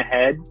 getting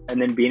ahead,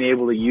 and then being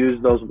able to use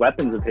those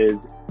weapons of his.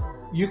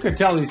 You could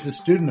tell he's a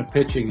student of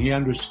pitching. He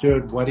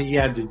understood what he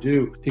had to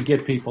do to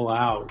get people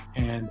out,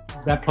 and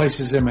that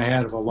places him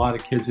ahead of a lot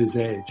of kids his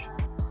age.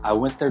 I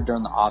went there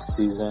during the off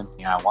season,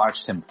 and I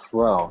watched him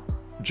throw.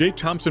 Jake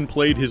Thompson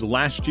played his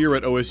last year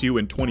at OSU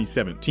in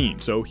 2017,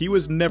 so he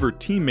was never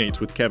teammates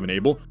with Kevin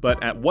Abel,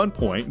 but at one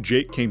point,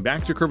 Jake came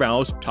back to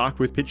Corvallis, talked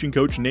with pitching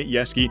coach Nate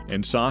Yeskie,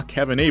 and saw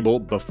Kevin Abel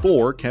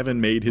before Kevin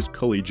made his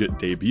collegiate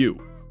debut.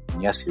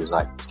 Yeskie was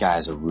like, this guy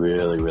has a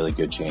really, really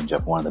good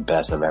changeup, one of the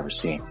best I've ever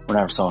seen.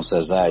 Whenever someone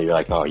says that, you're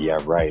like, oh yeah,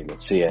 right,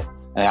 let's see it.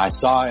 And I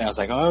saw it, and I was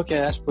like, oh, okay,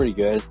 that's pretty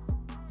good.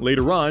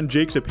 Later on,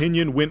 Jake's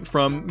opinion went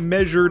from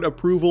measured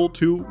approval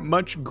to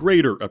much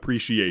greater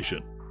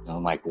appreciation.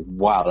 I'm like,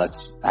 wow,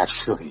 that's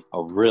actually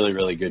a really,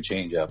 really good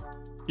changeup.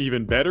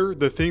 Even better,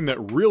 the thing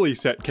that really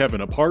set Kevin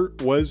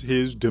apart was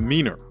his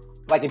demeanor.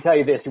 I can tell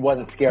you this, he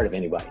wasn't scared of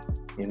anybody.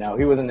 You know,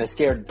 he wasn't as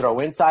scared to throw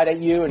inside at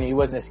you, and he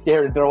wasn't as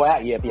scared to throw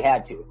at you if he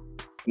had to.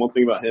 One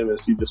thing about him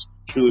is he just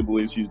truly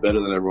believes he's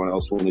better than everyone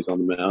else when he's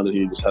on the mound, and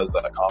he just has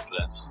that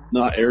confidence.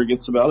 Not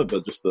arrogance about it,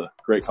 but just the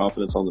great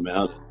confidence on the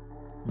mound.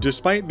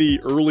 Despite the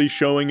early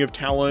showing of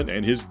talent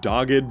and his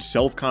dogged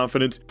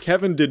self-confidence,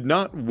 Kevin did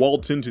not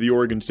waltz into the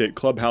Oregon State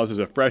clubhouse as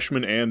a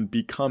freshman and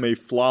become a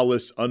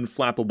flawless,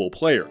 unflappable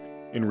player.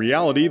 In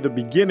reality, the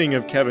beginning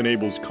of Kevin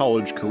Abel's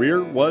college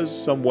career was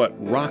somewhat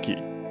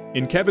rocky.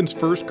 In Kevin's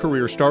first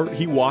career start,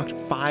 he walked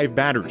 5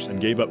 batters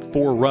and gave up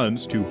 4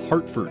 runs to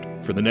Hartford.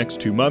 For the next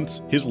 2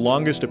 months, his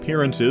longest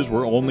appearances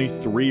were only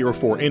 3 or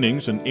 4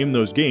 innings, and in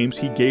those games,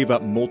 he gave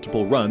up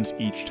multiple runs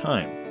each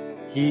time.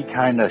 He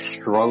kind of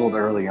struggled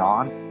early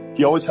on.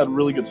 He always had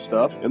really good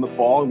stuff in the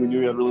fall, and we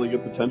knew he had really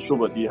good potential,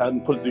 but he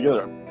hadn't put it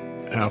together.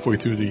 Halfway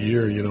through the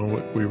year,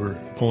 we were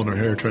pulling our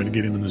hair trying to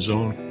get him in the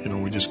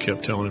zone. We just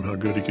kept telling him how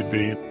good he could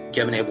be.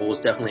 Kevin Abel was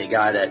definitely a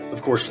guy that,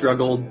 of course,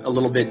 struggled a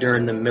little bit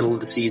during the middle of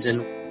the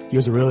season. He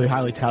was a really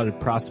highly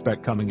touted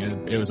prospect coming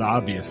in. It was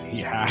obvious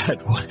he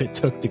had what it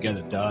took to get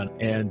it done.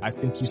 And I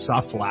think you saw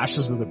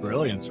flashes of the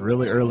brilliance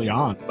really early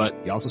on, but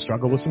he also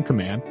struggled with some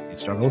command. He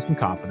struggled with some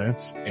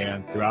confidence.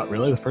 And throughout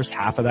really the first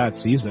half of that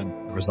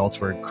season, the results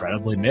were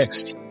incredibly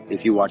mixed.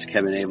 If you watch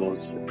Kevin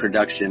Abel's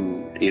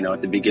production, at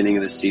the beginning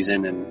of the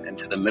season and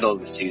to the middle of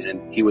the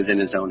season, he was in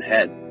his own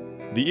head.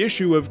 The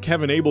issue of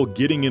Kevin Abel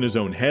getting in his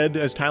own head,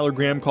 as Tyler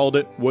Graham called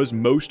it, was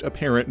most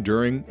apparent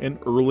during an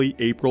early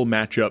April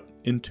matchup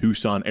in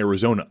Tucson,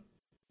 Arizona.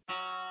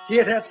 He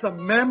had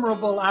some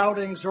memorable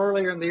outings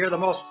earlier in the year. The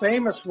most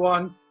famous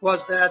one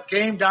was that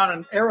game down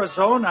in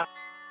Arizona.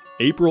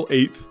 April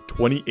 8th,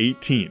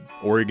 2018,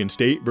 Oregon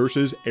State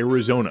versus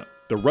Arizona,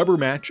 the rubber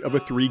match of a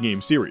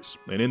 3-game series.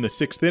 And in the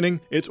 6th inning,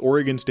 it's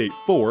Oregon State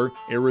 4,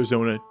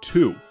 Arizona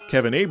 2.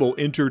 Kevin Abel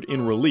entered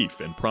in relief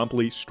and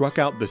promptly struck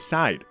out the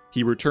side.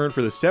 He returned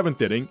for the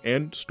 7th inning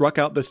and struck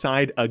out the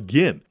side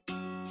again.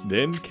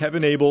 Then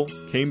Kevin Abel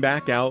came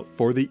back out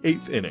for the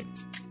 8th inning.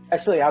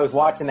 Actually, I was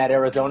watching that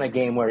Arizona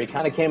game where he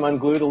kind of came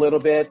unglued a little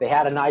bit. They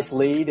had a nice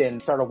lead and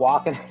started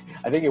walking.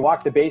 I think he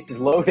walked the bases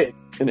loaded.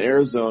 In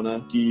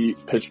Arizona, he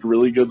pitched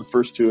really good the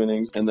first 2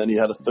 innings, and then he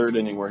had a 3rd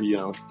inning where he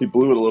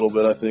blew it a little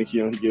bit. I think,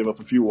 he gave up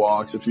a few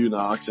walks, a few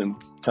knocks, and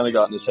kind of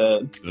got in his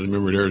head. I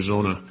remember at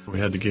Arizona, we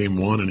had the game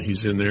 1, and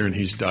he's in there, and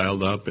he's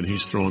dialed up, and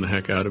he's throwing the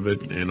heck out of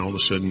it, and all of a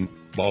sudden,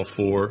 ball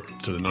 4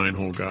 to the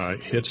 9-hole guy,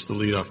 hits the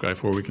leadoff guy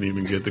before we can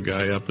even get the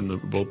guy up in the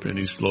bullpen.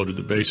 He's loaded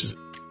the bases.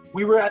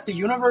 We were at the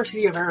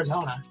University of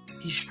Arizona.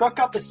 He struck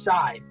out the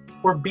side.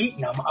 We're beating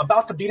him,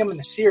 about to beat him in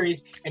the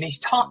series, and he's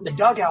taunting the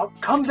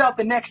dugout, comes out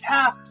the next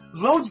half,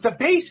 loads the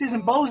bases,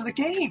 and blows the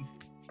game.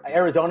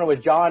 Arizona was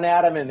jawing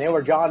at him, and they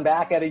were jawing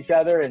back at each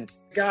other, and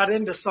got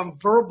into some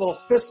verbal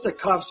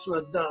fisticuffs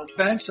with the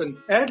bench, and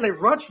Adley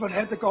Rutschman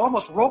had to go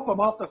almost rope him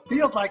off the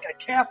field like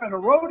a calf in a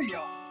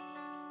rodeo.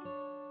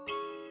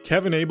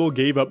 Kevin Abel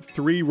gave up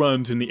 3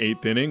 runs in the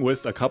 8th inning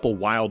with a couple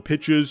wild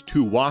pitches,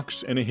 2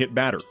 walks, and a hit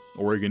batter.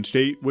 Oregon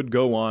State would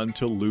go on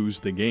to lose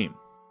the game.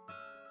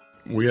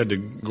 We had to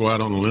go out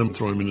on a limb,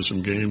 throw him into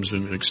some games,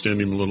 and extend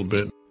him a little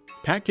bit.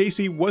 Pat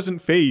Casey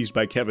wasn't fazed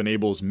by Kevin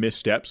Abel's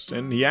missteps,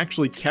 and he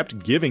actually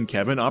kept giving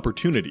Kevin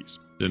opportunities.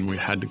 Then we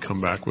had to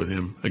come back with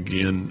him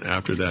again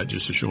after that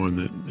just to show him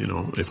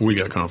that, if we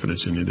got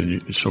confidence in you,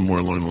 then somewhere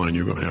along the line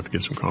you're going to have to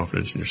get some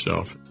confidence in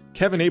yourself.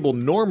 Kevin Abel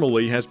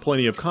normally has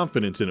plenty of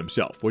confidence in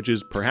himself, which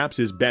is perhaps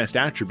his best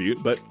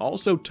attribute, but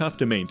also tough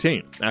to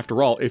maintain.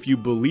 After all, if you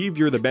believe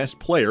you're the best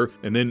player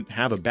and then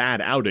have a bad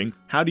outing,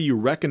 how do you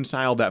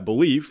reconcile that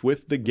belief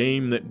with the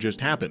game that just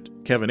happened?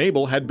 Kevin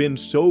Abel had been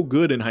so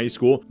good in high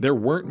school, there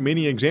weren't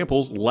many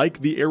examples like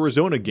the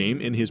Arizona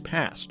game in his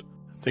past.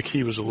 I think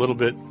he was a little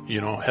bit,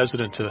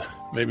 hesitant to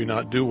maybe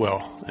not do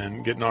well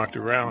and get knocked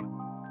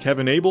around.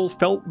 Kevin Abel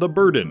felt the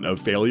burden of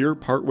failure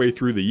partway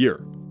through the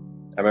year.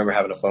 I remember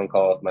having a phone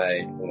call with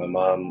my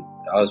mom.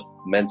 I was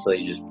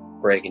mentally just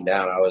breaking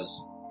down.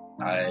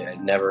 I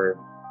had never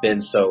been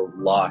so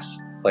lost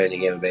playing a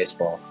game of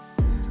baseball.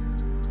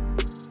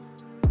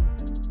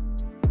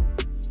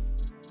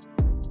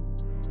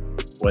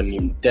 When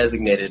you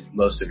designated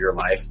most of your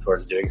life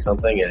towards doing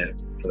something, and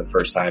it, for the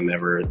first time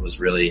ever, it was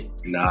really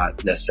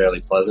not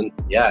necessarily pleasant.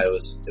 Yeah, it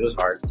was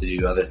hard to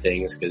do other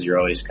things because you're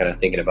always kind of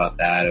thinking about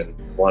that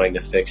and wanting to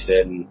fix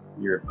it, and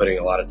you're putting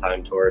a lot of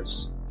time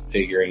towards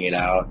figuring it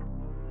out.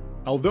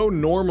 Although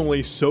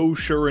normally so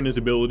sure in his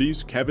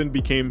abilities, Kevin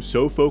became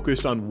so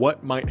focused on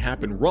what might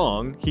happen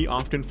wrong, he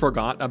often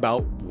forgot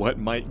about what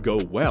might go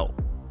well.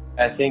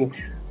 I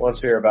think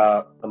once we were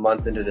about a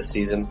month into the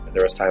season,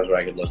 there was times where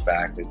I could look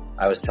back and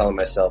I was telling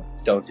myself,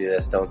 don't do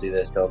this, don't do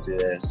this, don't do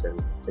this.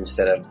 And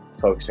instead of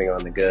focusing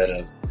on the good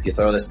of, if you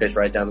throw this pitch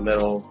right down the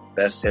middle,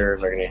 best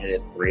hitters are going to hit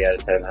it 3 out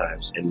of 10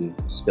 times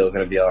and still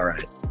going to be all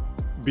right.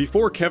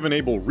 Before Kevin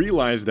Abel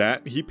realized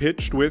that, he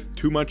pitched with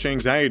too much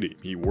anxiety.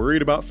 He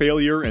worried about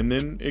failure and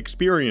then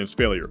experienced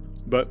failure.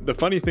 But the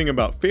funny thing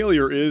about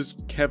failure is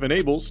Kevin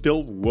Abel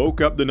still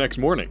woke up the next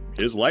morning.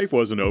 His life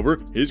wasn't over.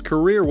 His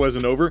career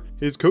wasn't over.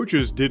 His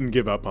coaches didn't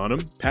give up on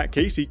him. Pat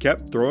Casey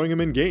kept throwing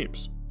him in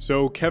games.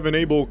 So Kevin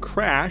Abel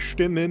crashed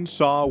and then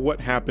saw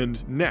what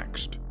happened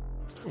next.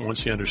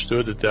 Once he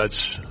understood that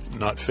that's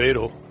not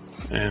fatal,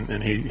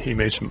 and he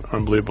made some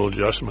unbelievable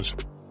adjustments.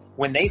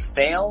 When they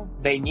fail,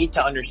 they need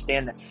to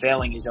understand that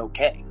failing is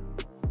okay.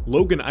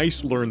 Logan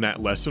Ice learned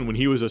that lesson when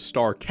he was a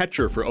star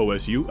catcher for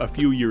OSU a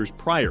few years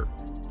prior.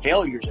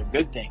 Failure's a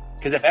good thing,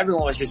 because if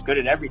everyone was just good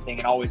at everything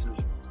and always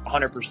was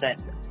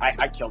 100%,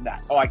 I killed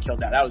that. Oh, I killed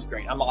that. That was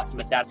great. I'm awesome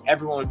at that.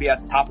 Everyone would be at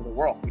the top of the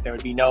world. There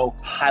would be no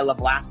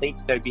high-level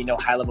athletes. There would be no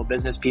high-level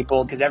business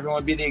people, because everyone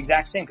would be the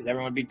exact same, because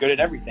everyone would be good at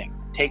everything.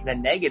 Take the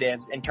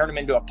negatives and turn them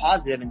into a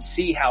positive and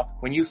see how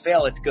when you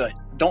fail, it's good.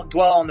 Don't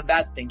dwell on the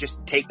bad thing. Just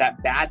take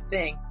that bad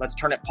thing. Let's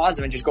turn it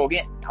positive and just go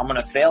again. I'm going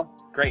to fail.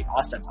 Great.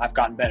 Awesome. I've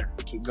gotten better.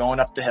 Keep going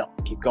up the hill.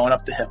 Keep going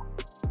up the hill.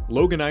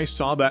 Logan Ice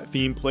saw that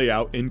theme play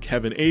out in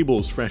Kevin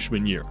Abel's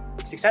freshman year.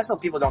 Successful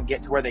people don't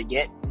get to where they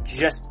get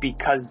just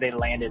because they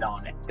landed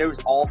on it. There was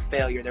all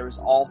failure. There was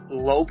all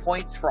low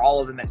points for all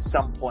of them at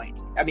some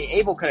point. I mean,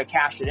 Abel could have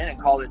cashed it in and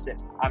called this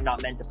it. I'm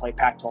not meant to play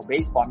Pac-12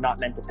 baseball. I'm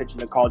not meant to pitch in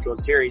the College World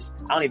Series.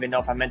 I don't even know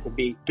if I'm meant to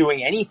be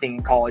doing anything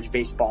in college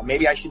baseball.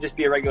 Maybe I should just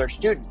be a regular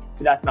student.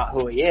 But that's not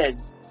who he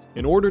is.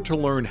 In order to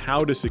learn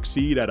how to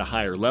succeed at a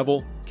higher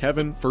level,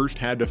 Kevin first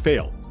had to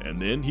fail, and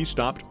then he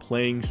stopped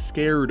playing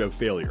scared of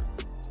failure.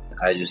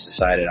 I just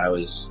decided I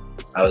was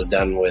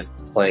done with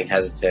playing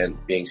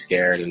hesitant, being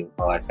scared and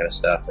all that kind of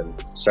stuff, and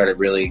started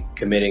really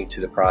committing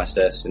to the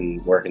process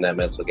and working that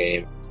mental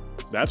game.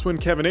 That's when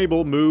Kevin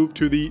Abel moved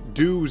to the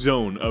do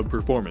zone of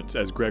performance,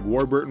 as Greg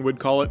Warburton would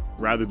call it,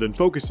 rather than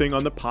focusing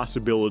on the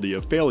possibility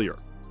of failure.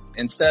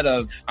 Instead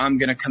of, I'm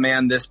going to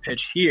command this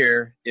pitch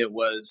here, it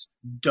was,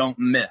 don't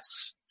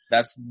miss.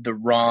 That's the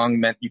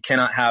wrong, you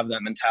cannot have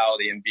that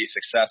mentality and be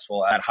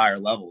successful at higher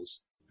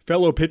levels.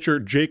 Fellow pitcher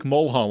Jake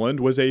Mulholland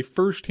was a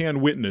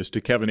first-hand witness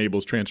to Kevin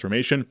Abel's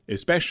transformation,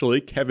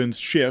 especially Kevin's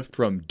shift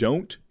from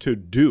don't to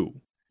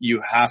do. You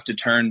have to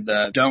turn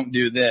the don't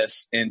do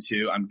this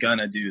into I'm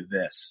gonna do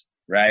this,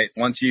 right?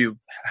 Once you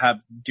have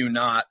do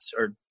not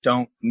or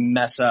don't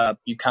mess up,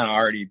 you kind of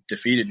already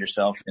defeated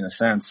yourself in a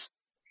sense.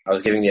 I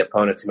was giving the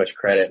opponent too much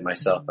credit and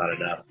myself not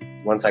enough.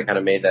 Once I kind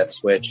of made that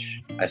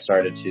switch, I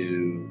started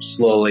to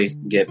slowly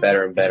get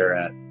better and better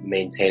at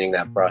maintaining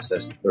that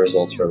process. The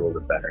results were a little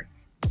bit better.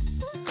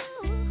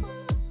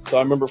 So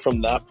I remember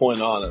from that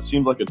point on, it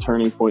seemed like a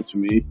turning point to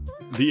me.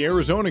 The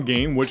Arizona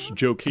game, which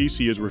Joe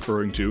Casey is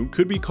referring to,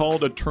 could be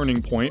called a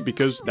turning point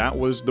because that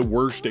was the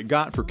worst it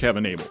got for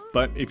Kevin Abel.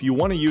 But if you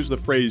want to use the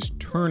phrase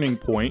turning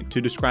point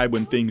to describe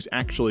when things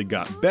actually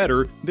got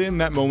better, then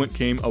that moment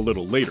came a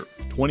little later.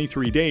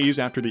 23 days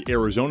after the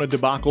Arizona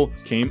debacle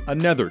came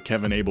another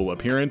Kevin Abel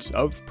appearance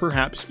of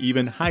perhaps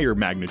even higher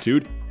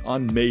magnitude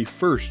on May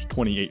 1st,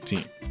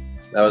 2018.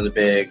 That was a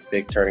big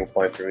turning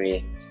point for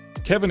me.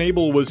 Kevin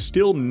Abel was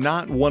still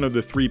not one of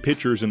the three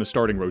pitchers in the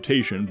starting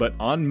rotation, but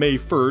on May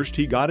 1st,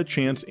 he got a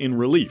chance in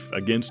relief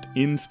against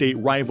in-state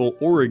rival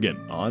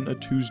Oregon on a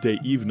Tuesday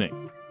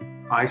evening.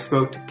 I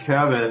spoke to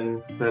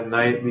Kevin the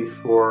night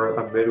before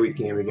a midweek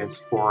game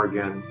against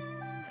Oregon.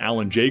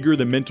 Alan Jaeger,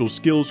 the mental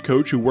skills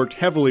coach who worked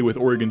heavily with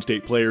Oregon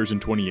State players in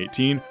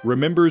 2018,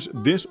 remembers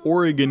this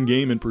Oregon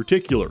game in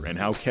particular and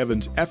how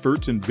Kevin's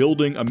efforts in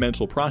building a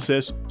mental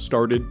process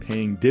started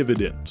paying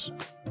dividends.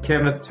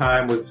 Kevin at the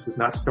time was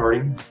not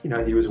starting.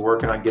 He was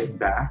working on getting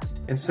back.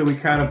 And so we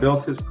kind of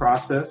built his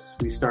process.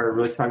 We started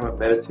really talking about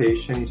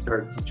meditation. He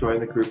started to join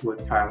the group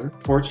with Tyler.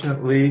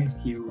 Fortunately,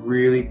 he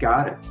really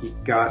got it. He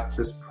got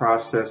this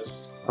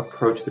process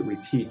approach that we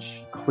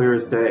teach clear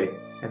as day.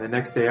 And the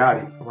next day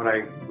out, from what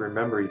I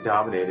remember, he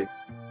dominated.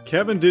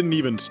 Kevin didn't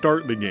even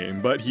start the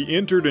game, but he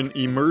entered an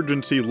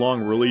emergency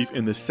long relief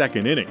in the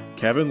second inning.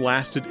 Kevin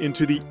lasted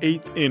into the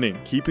 8th inning,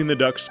 keeping the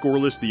Ducks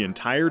scoreless the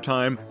entire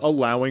time,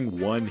 allowing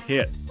one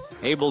hit.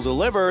 Abel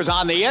delivers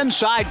on the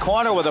inside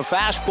corner with a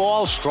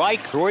fastball,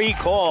 strike 3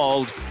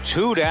 called,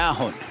 2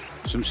 down.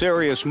 Some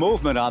serious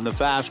movement on the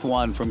fast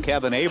one from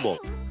Kevin Abel.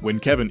 When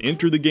Kevin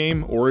entered the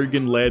game,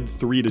 Oregon led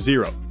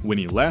 3-0. When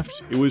he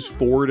left, it was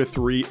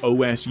 4-3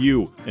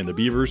 OSU, and the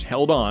Beavers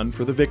held on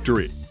for the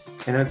victory.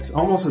 And it's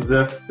almost as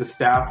if the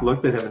staff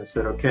looked at him and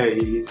said, okay,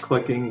 he's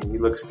clicking, he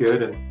looks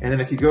good. And then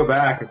if you go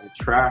back and you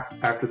track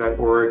after that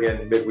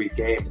Oregon midweek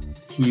game,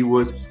 he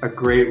was a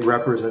great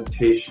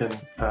representation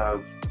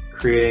of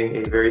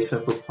creating a very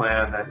simple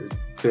plan that is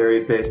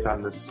very based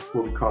on this,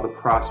 what we call the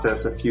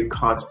process, a few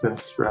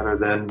constants rather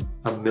than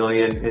a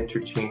million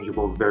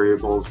interchangeable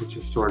variables, which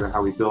is sort of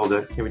how we build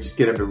it. And we just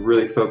get him to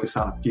really focus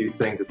on a few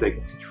things that they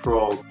can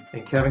control.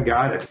 And Kevin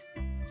got it.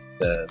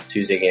 The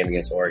Tuesday game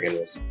against Oregon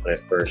was when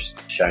it first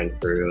shined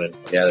through, and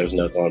there was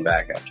no going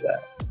back after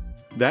that.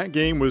 That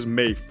game was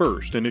May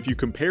 1st, and if you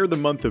compare the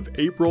month of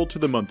April to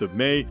the month of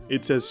May,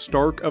 it's as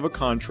stark of a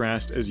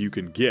contrast as you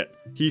can get.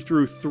 He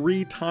threw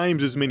 3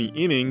 times as many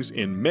innings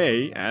in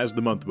May as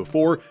the month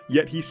before,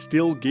 yet he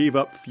still gave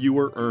up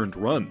fewer earned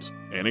runs.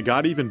 And it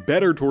got even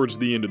better towards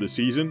the end of the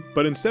season,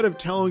 but instead of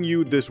telling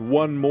you this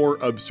one more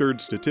absurd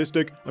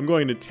statistic, I'm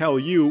going to tell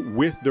you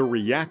with the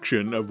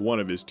reaction of one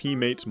of his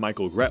teammates,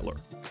 Michael Gretler.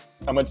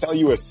 I'm going to tell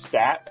you a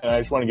stat, and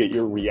I just want to get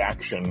your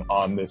reaction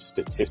on this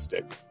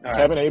statistic. All right.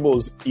 Kevin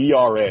Abel's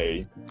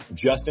ERA,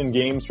 just in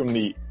games from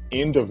the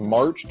end of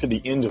March to the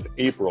end of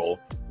April,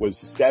 was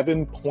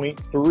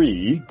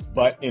 7.3,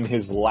 but in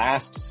his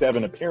last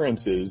 7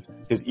 appearances,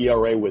 his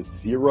ERA was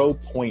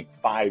 0.56.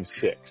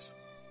 It's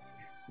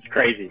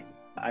crazy.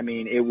 I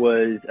mean, it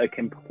was a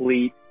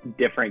complete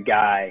different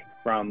guy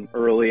from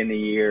early in the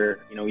year,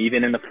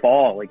 even in the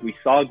fall. Like, we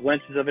saw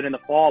glimpses of it in the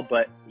fall,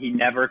 but he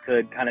never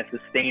could kind of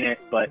sustain it.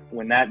 But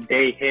when that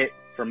day hit,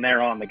 from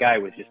there on, the guy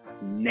was just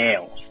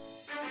nails.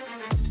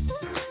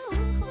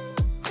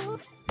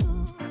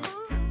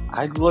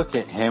 I look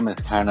at him as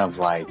kind of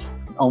like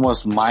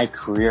almost my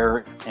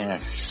career in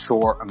a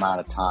short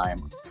amount of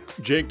time.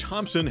 Jake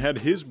Thompson had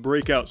his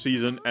breakout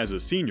season as a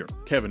senior.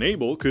 Kevin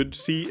Abel could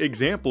see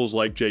examples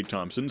like Jake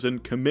Thompson's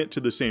and commit to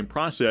the same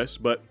process,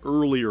 but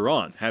earlier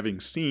on,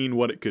 having seen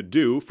what it could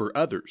do for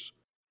others.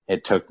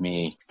 It took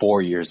me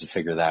 4 years to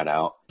figure that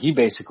out. He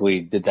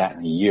basically did that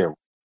in a year.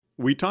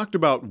 We talked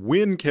about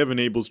when Kevin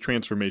Abel's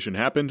transformation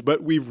happened,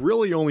 but we've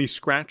really only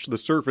scratched the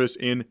surface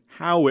in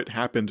how it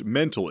happened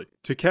mentally.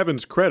 To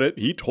Kevin's credit,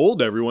 he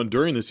told everyone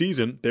during the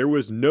season there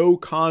was no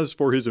cause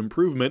for his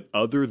improvement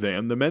other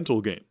than the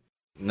mental game.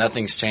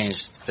 Nothing's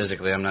changed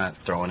physically. I'm not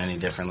throwing any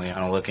differently. I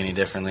don't look any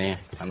differently.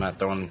 I'm not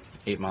throwing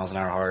 8 miles an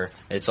hour harder.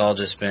 It's all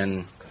just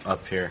been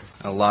up here.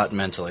 A lot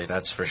mentally,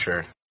 that's for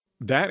sure.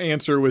 That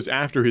answer was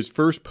after his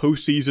first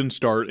postseason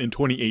start in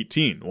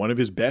 2018, one of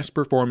his best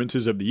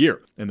performances of the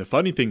year. And the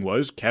funny thing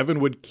was, Kevin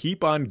would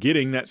keep on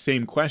getting that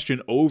same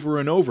question over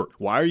and over.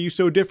 Why are you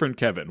so different,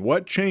 Kevin?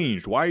 What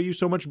changed? Why are you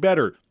so much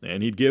better?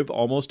 And he'd give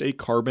almost a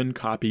carbon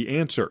copy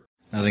answer.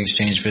 Nothing's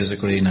changed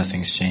physically.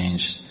 Nothing's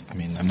changed. I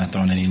mean, I'm not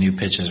throwing any new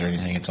pitches or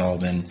anything. It's all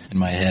been in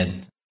my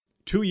head.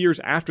 2 years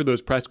after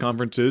those press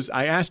conferences,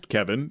 I asked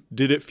Kevin,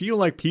 did it feel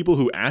like people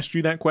who asked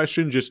you that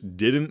question just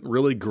didn't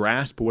really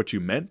grasp what you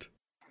meant?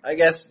 I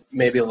guess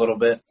maybe a little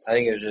bit. I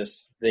think it was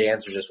just, the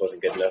answer just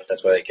wasn't good enough.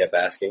 That's why they kept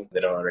asking. They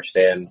don't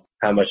understand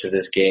how much of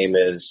this game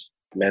is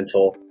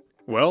mental.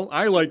 Well,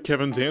 I like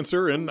Kevin's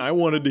answer, and I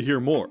wanted to hear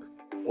more.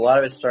 A lot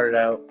of it started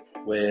out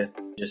with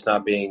just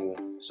not being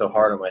so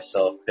hard on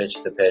myself pitch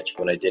to pitch.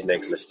 When I did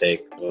make a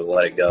mistake, I would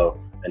let it go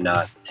and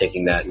not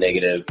taking that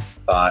negative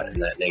thought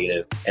and that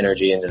negative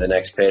energy into the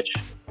next pitch.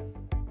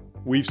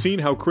 We've seen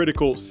how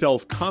critical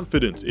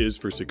self-confidence is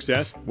for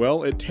success.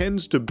 Well, it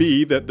tends to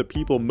be that the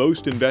people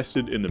most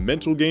invested in the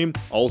mental game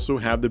also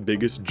have the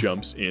biggest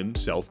jumps in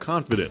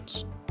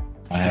self-confidence.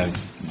 I have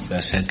the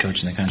best head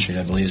coach in the country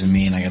that believes in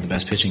me, and I got the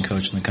best pitching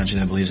coach in the country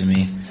that believes in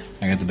me.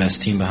 I got the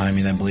best team behind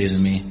me that believes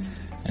in me.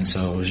 And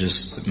so it was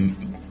just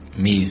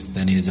me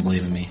that needed to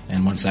believe in me.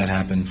 And once that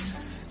happened,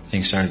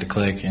 things started to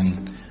click,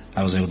 and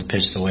I was able to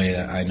pitch the way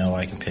that I know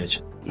I can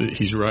pitch.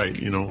 He's right.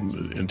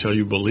 Until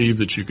you believe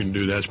that you can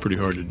do that, it's pretty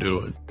hard to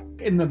do it.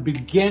 In the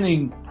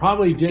beginning,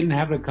 probably didn't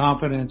have the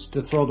confidence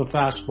to throw the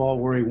fastball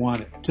where he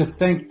wanted, to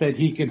think that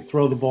he could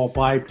throw the ball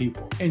by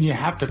people. And you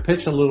have to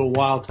pitch a little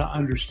while to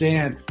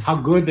understand how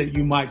good that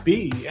you might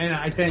be. And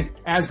I think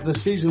as the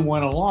season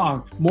went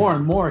along, more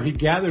and more he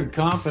gathered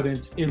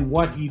confidence in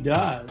what he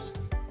does.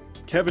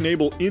 Kevin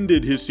Abel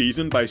ended his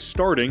season by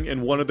starting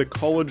in one of the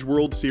College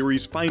World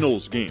Series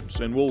Finals games,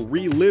 and we'll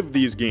relive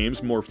these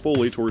games more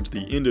fully towards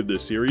the end of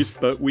this series,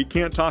 but we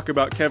can't talk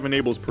about Kevin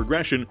Abel's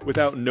progression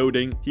without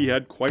noting he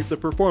had quite the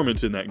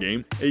performance in that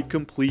game, a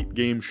complete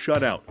game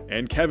shutout.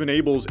 And Kevin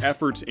Abel's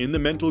efforts in the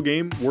mental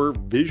game were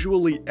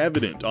visually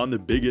evident on the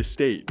biggest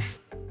stage.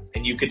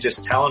 And you could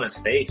just tell in his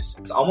face.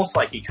 It's almost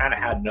like he kind of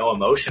had no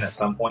emotion at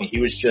some point. He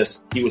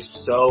was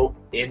so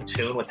in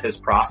tune with his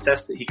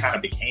process that he kind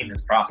of became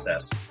his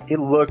process. He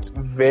looked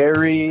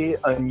very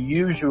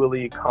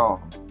unusually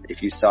calm.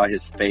 If you saw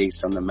his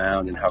face on the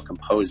mound and how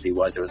composed he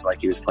was, it was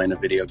like he was playing a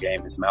video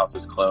game. His mouth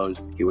was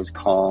closed. He was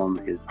calm.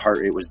 His heart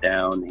rate was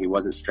down. He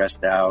wasn't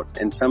stressed out.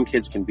 And some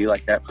kids can be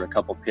like that for a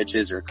couple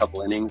pitches or a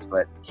couple innings,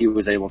 but he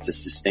was able to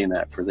sustain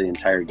that for the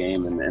entire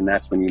game. And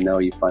that's when you know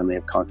you finally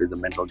have conquered the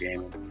mental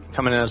game.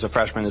 Coming in as a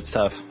freshman, it's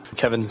tough.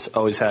 Kevin's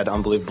always had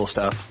unbelievable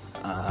stuff.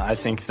 I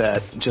think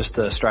that just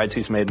the strides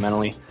he's made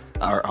mentally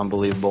are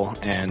unbelievable.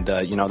 And,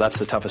 that's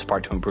the toughest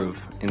part to improve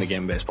in the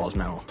game of baseball is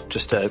mental.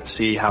 Just to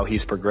see how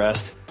he's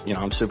progressed.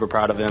 I'm super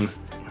proud of him.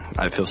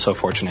 I feel so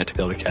fortunate to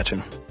be able to catch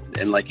him.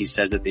 And like he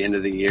says at the end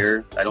of the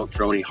year, I don't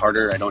throw any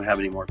harder. I don't have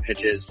any more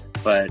pitches,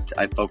 but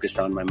I focused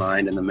on my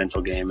mind and the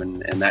mental game,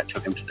 and that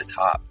took him to the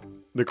top.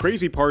 The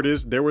crazy part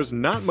is there was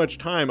not much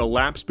time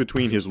elapsed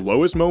between his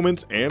lowest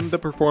moments and the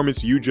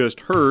performance you just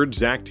heard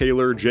Zach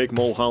Taylor, Jake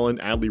Mulholland,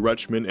 Adley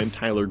Rutschman, and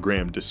Tyler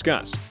Graham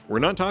discuss. We're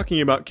not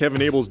talking about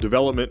Kevin Abel's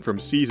development from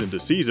season to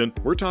season,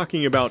 we're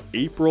talking about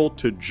April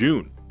to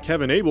June.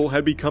 Kevin Abel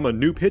had become a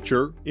new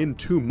pitcher in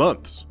 2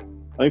 months.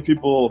 I think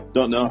people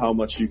don't know how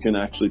much you can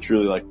actually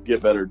truly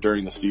get better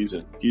during the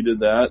season. He did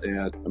that,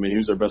 and he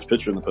was our best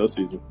pitcher in the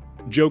postseason.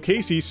 Joe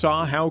Casey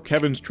saw how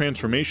Kevin's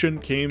transformation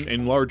came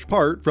in large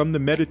part from the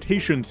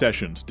meditation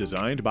sessions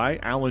designed by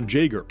Alan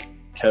Jaeger.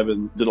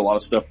 Kevin did a lot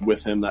of stuff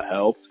with him that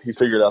helped. He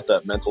figured out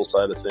that mental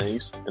side of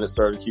things, and it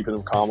started keeping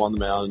him calm on the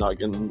mound and not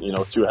getting,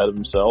 too ahead of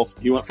himself.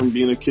 He went from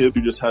being a kid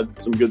who just had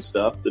some good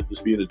stuff to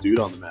just being a dude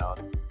on the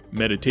mound.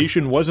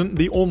 Meditation wasn't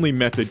the only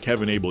method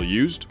Kevin Abel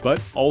used,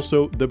 but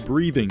also the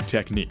breathing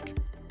technique.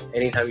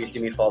 Anytime you see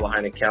me fall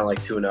behind a count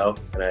like 2-0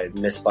 and I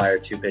misfire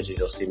 2 pitches,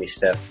 you'll see me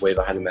step way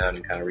behind the mound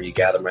and kind of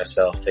regather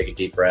myself, take a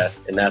deep breath.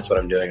 And that's what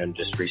I'm doing. I'm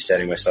just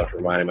resetting myself,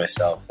 reminding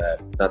myself that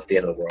it's not the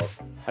end of the world.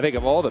 I think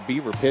of all the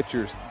Beaver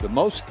pitchers, the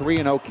most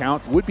 3-0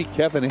 counts would be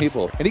Kevin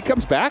Abel. And he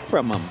comes back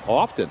from them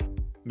often.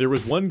 There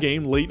was one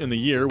game late in the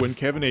year when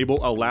Kevin Abel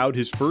allowed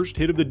his first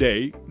hit of the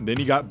day, then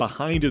he got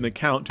behind in the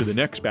count to the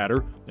next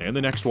batter, and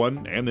the next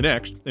one, and the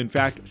next. In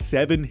fact,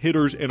 7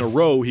 hitters in a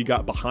row he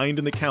got behind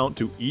in the count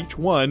to each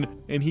one,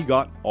 and he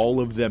got all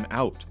of them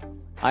out.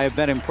 I have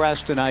been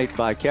impressed tonight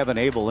by Kevin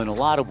Abel in a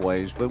lot of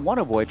ways, but one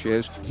of which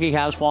is he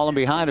has fallen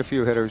behind a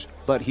few hitters,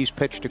 but he's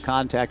pitched to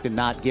contact and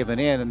not given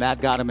in, and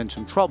that got him in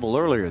some trouble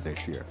earlier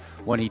this year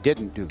when he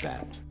didn't do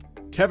that.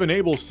 Kevin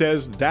Abel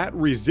says that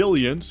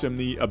resilience and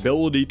the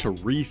ability to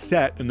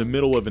reset in the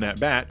middle of an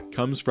at-bat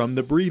comes from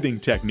the breathing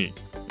technique.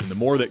 And the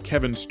more that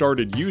Kevin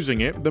started using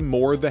it, the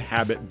more the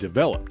habit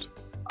developed.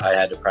 I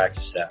had to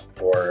practice that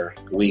for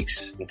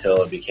weeks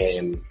until it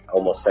became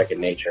almost second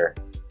nature.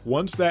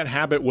 Once that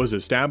habit was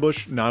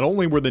established, not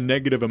only were the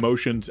negative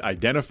emotions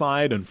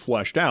identified and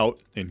flushed out,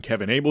 in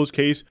Kevin Abel's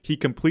case, he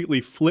completely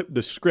flipped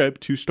the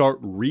script to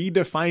start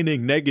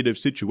redefining negative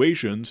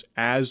situations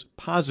as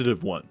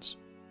positive ones.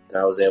 And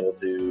I was able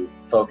to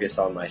focus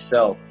on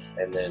myself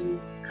and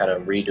then kind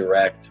of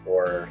redirect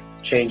or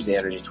change the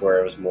energy to where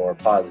it was more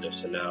positive.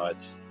 So now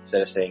it's,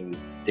 instead of saying,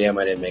 damn,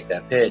 I didn't make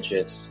that pitch,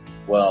 it's,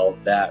 well,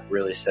 that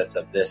really sets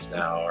up this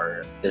now,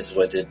 or this is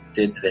what it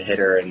did to the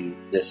hitter and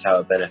this is how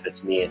it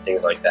benefits me and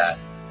things like that.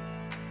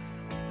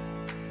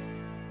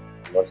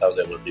 Once I was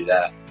able to do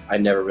that, I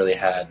never really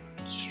had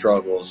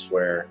struggles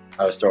where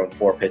I was throwing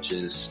 4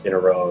 pitches in a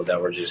row that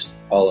were just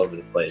all over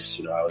the place.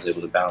 I was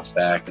able to bounce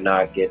back and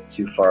not get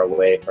too far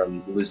away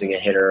from losing a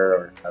hitter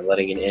or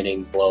letting an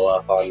inning blow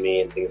up on me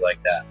and things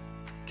like that.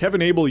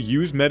 Kevin Abel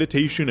used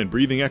meditation and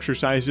breathing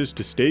exercises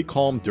to stay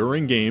calm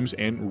during games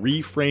and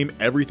reframe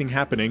everything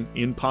happening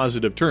in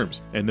positive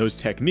terms, and those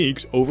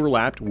techniques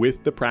overlapped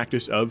with the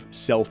practice of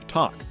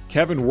self-talk.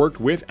 Kevin worked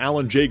with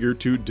Alan Jaeger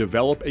to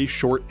develop a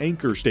short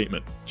anchor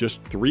statement,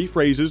 just 3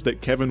 phrases that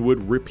Kevin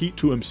would repeat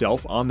to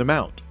himself on the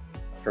mound.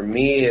 For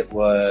me, it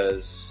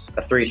was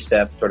a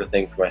 3-step sort of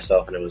thing for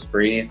myself, and it was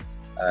breathe,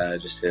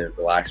 just to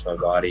relax my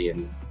body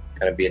and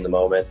kind of be in the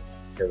moment.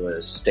 It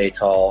was stay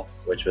tall,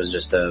 which was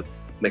just a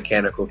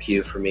mechanical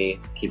cue for me,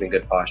 keeping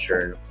good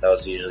posture. That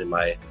was usually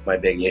my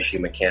big issue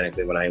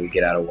mechanically when I would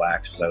get out of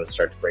whack, was I would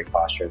start to break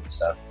posture and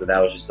stuff. But that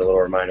was just a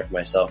little reminder for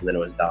myself, and then it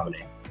was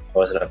dominate. I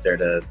wasn't up there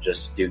to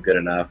just do good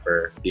enough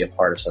or be a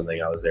part of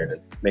something. I was there to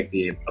make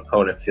the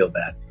opponent feel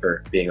bad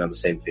for being on the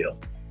same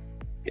field.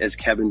 As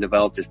Kevin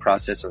developed his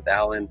process with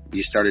Alan,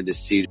 you started to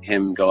see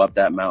him go up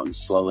that mountain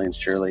slowly and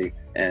surely.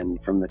 And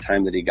from the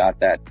time that he got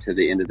that to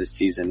the end of the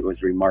season, it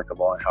was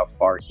remarkable on how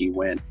far he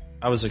went.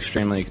 I was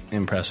extremely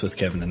impressed with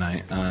Kevin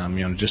tonight.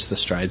 Just the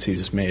strides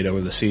he's made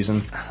over the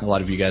season. A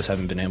lot of you guys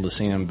haven't been able to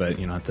see him, but,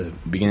 at the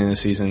beginning of the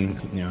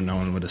season, no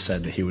one would have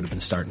said that he would have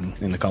been starting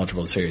in the College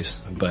World Series.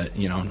 But,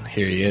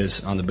 here he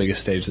is on the biggest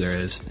stage there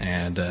is,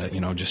 and,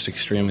 just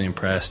extremely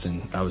impressed.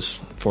 And I was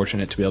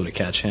fortunate to be able to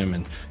catch him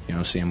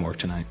and, see him work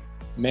tonight.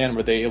 Man,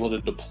 were they able to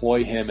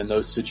deploy him in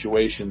those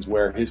situations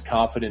where his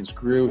confidence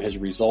grew, his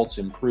results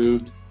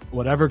improved.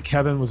 Whatever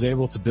Kevin was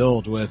able to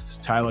build with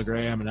Tyler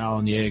Graham and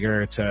Alan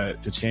Jaeger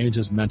to change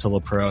his mental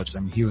approach,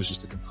 he was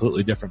just a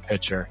completely different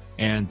pitcher.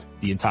 And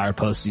the entire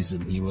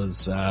postseason, he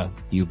was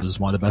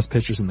one of the best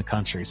pitchers in the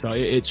country. So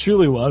it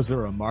truly was a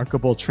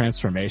remarkable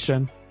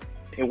transformation.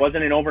 It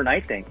wasn't an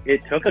overnight thing.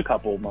 It took a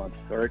couple of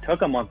months, or it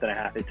took a month and a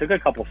half. It took a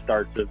couple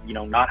starts of,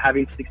 not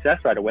having success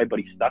right away, but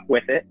he stuck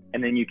with it.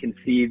 And then you can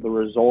see the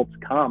results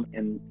come,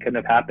 and couldn't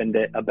have happened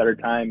at a better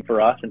time for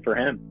us and for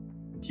him.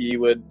 He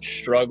would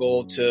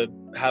struggle to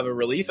have a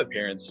relief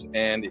appearance,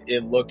 and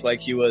it looked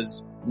like he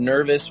was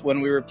nervous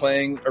when we were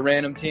playing a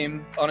random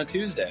team on a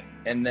Tuesday.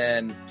 And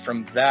then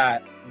from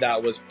that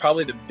was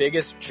probably the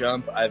biggest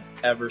jump I've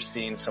ever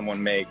seen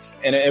someone make.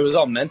 And it was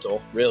all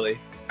mental, really.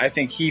 I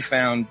think he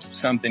found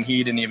something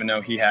he didn't even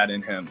know he had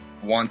in him.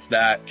 Once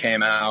that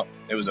came out,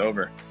 it was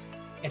over.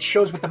 It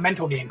shows what the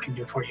mental game can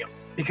do for you,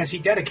 because he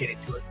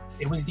dedicated to it.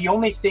 It was the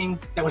only thing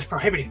that was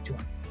prohibiting to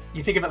him.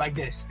 You think of it like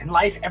this. In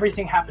life,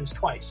 everything happens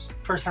twice.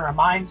 First in our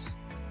minds,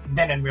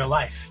 then in real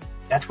life.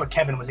 That's what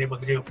Kevin was able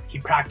to do. He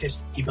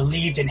practiced, he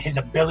believed in his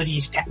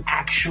abilities to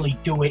actually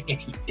do it, and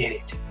he did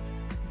it.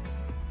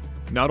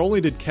 Not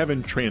only did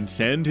Kevin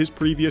transcend his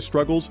previous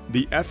struggles,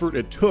 the effort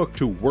it took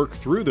to work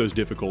through those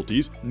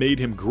difficulties made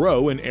him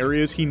grow in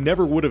areas he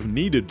never would have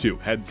needed to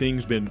had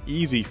things been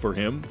easy for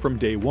him from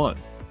day one.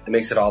 It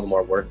makes it all the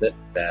more worth it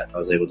that I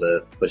was able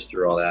to push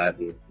through all that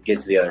and get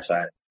to the other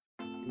side.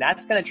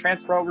 That's going to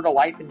transfer over to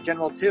life in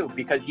general too,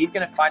 because he's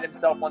going to find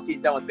himself once he's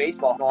done with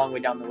baseball a long way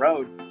down the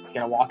road. He's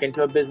going to walk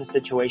into a business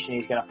situation.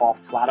 He's going to fall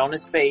flat on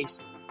his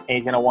face and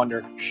he's going to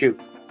wonder, shoot,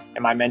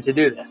 am I meant to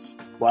do this?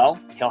 Well,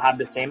 he'll have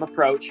the same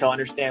approach. He'll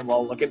understand,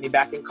 well, look at me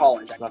back in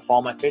college. I'm going to fall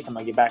on my face. I'm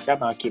going to get back up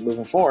and I'll keep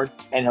moving forward,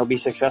 and he'll be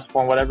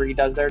successful in whatever he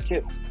does there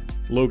too.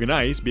 Logan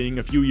Ice, being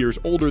a few years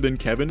older than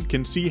Kevin,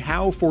 can see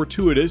how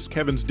fortuitous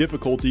Kevin's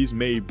difficulties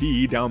may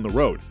be down the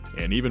road.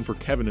 And even for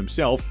Kevin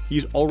himself,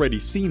 he's already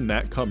seen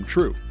that come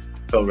true.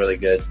 It felt really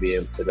good to be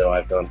able to know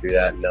I've gone through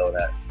that and know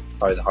that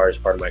probably the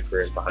hardest part of my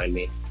career is behind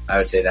me. I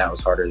would say that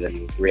was harder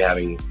than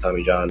rehabbing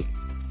Tommy John.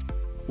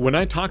 When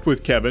I talked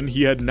with Kevin,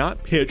 he had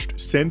not pitched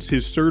since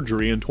his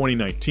surgery in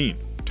 2019.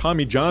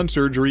 Tommy John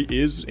surgery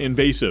is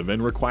invasive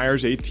and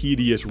requires a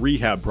tedious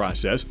rehab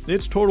process.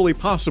 It's totally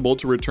possible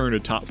to return to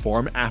top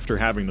form after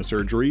having the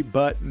surgery,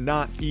 but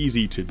not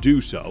easy to do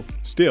so.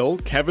 Still,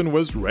 Kevin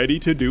was ready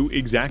to do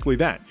exactly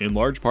that, in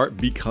large part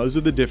because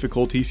of the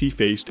difficulties he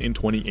faced in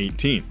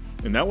 2018.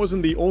 And that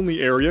wasn't the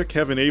only area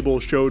Kevin Abel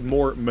showed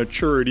more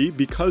maturity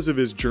because of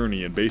his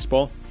journey in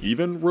baseball.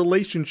 Even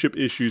relationship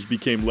issues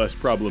became less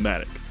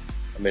problematic.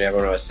 I mean,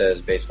 everyone always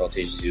says baseball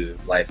teaches you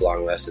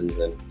lifelong lessons,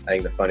 and I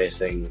think the funniest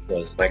thing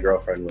was my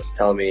girlfriend was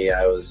telling me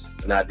I was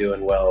not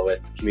doing well with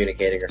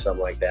communicating or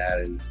something like that,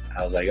 and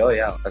I was like, oh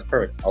yeah, that's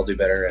perfect, I'll do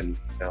better. And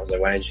I was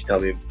like, why didn't you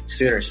tell me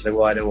sooner? She said,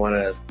 well, I didn't want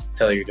to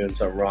tell you you're doing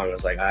something wrong. I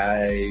was like,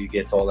 I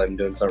get told I'm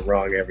doing something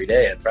wrong every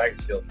day at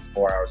practice field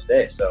 4 hours a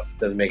day, so it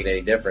doesn't make it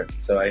any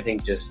different. So I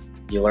think just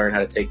you learn how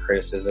to take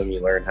criticism, you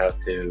learn how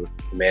to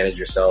manage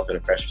yourself in a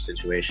pressure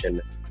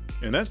situation.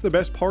 And that's the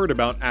best part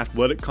about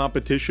athletic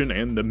competition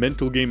and the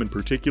mental game in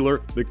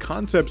particular. The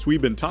concepts we've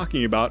been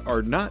talking about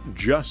are not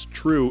just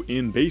true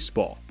in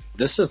baseball.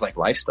 This is like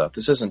life stuff.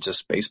 This isn't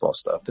just baseball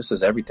stuff. This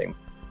is everything.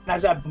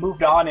 As I've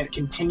moved on and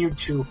continued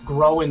to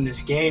grow in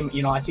this game,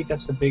 I think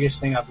that's the biggest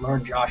thing I've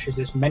learned, Josh, is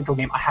this mental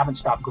game. I haven't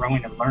stopped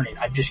growing and learning.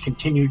 I've just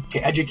continued to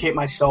educate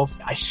myself.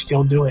 I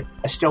still do it.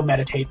 I still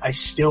meditate. I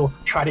still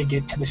try to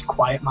get to this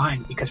quiet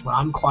mind, because when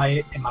I'm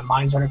quiet and my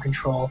mind's under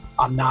control,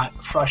 I'm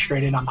not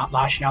frustrated. I'm not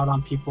lashing out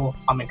on people.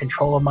 I'm in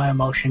control of my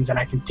emotions, and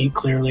I can think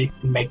clearly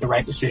and make the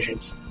right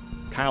decisions.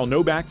 Kyle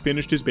Novak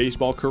finished his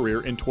baseball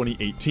career in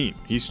 2018.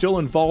 He's still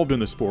involved in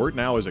the sport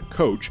now as a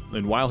coach,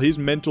 and while his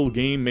mental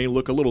game may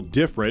look a little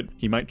different,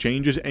 he might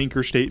change his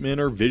anchor statement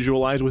or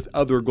visualize with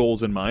other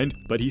goals in mind,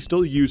 but he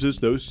still uses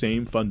those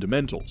same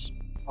fundamentals.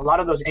 A lot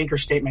of those anchor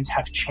statements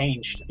have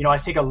changed. I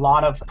think a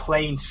lot of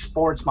playing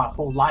sports my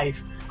whole life,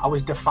 I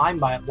was defined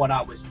by what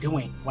I was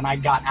doing. When I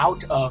got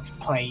out of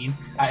playing,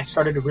 I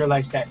started to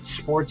realize that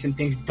sports and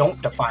things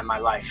don't define my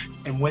life.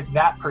 And with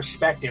that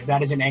perspective,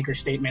 that is an anchor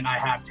statement I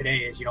have today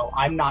is,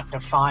 I'm not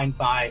defined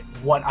by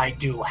what I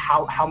do,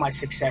 how my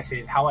success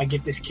is, how I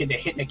get this kid to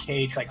hit in a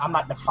cage. Like, I'm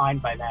not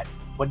defined by that.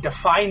 What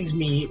defines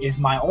me is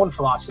my own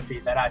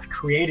philosophy that I've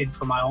created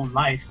for my own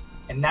life.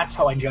 And that's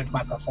how I judge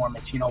my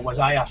performance. Was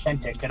I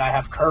authentic? Did I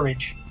have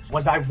courage?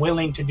 Was I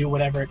willing to do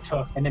whatever it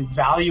took? And then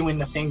valuing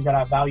the things that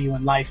I value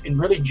in life and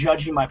really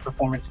judging my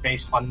performance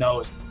based on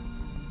those.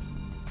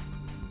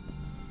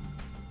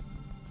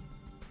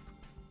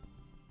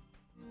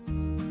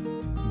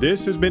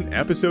 This has been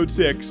episode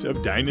 6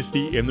 of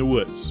Dynasty in the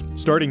Woods.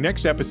 Starting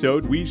next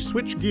episode, we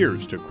switch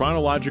gears to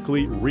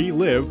chronologically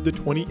relive the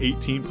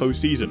 2018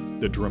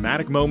 postseason. The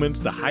dramatic moments,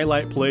 the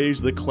highlight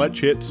plays, the clutch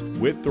hits,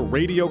 with the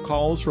radio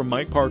calls from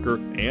Mike Parker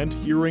and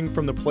hearing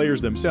from the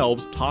players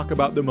themselves talk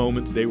about the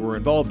moments they were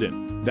involved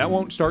in. That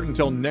won't start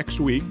until next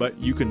week, but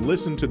you can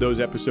listen to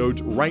those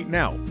episodes right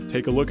now.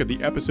 Take a look at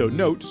the episode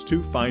notes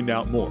to find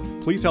out more.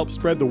 Please help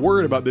spread the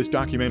word about this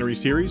documentary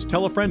series,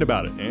 tell a friend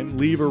about it, and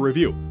leave a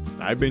review.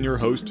 I've been your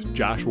host,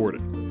 Josh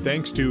Warden.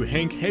 Thanks to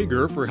Hank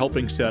Hager for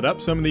helping set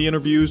up some of the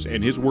interviews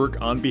and his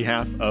work on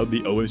behalf of the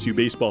OSU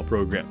baseball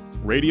program.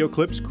 Radio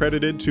clips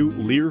credited to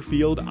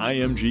Learfield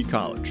IMG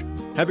College.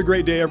 Have a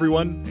great day,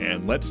 everyone,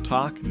 and let's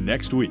talk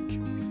next week.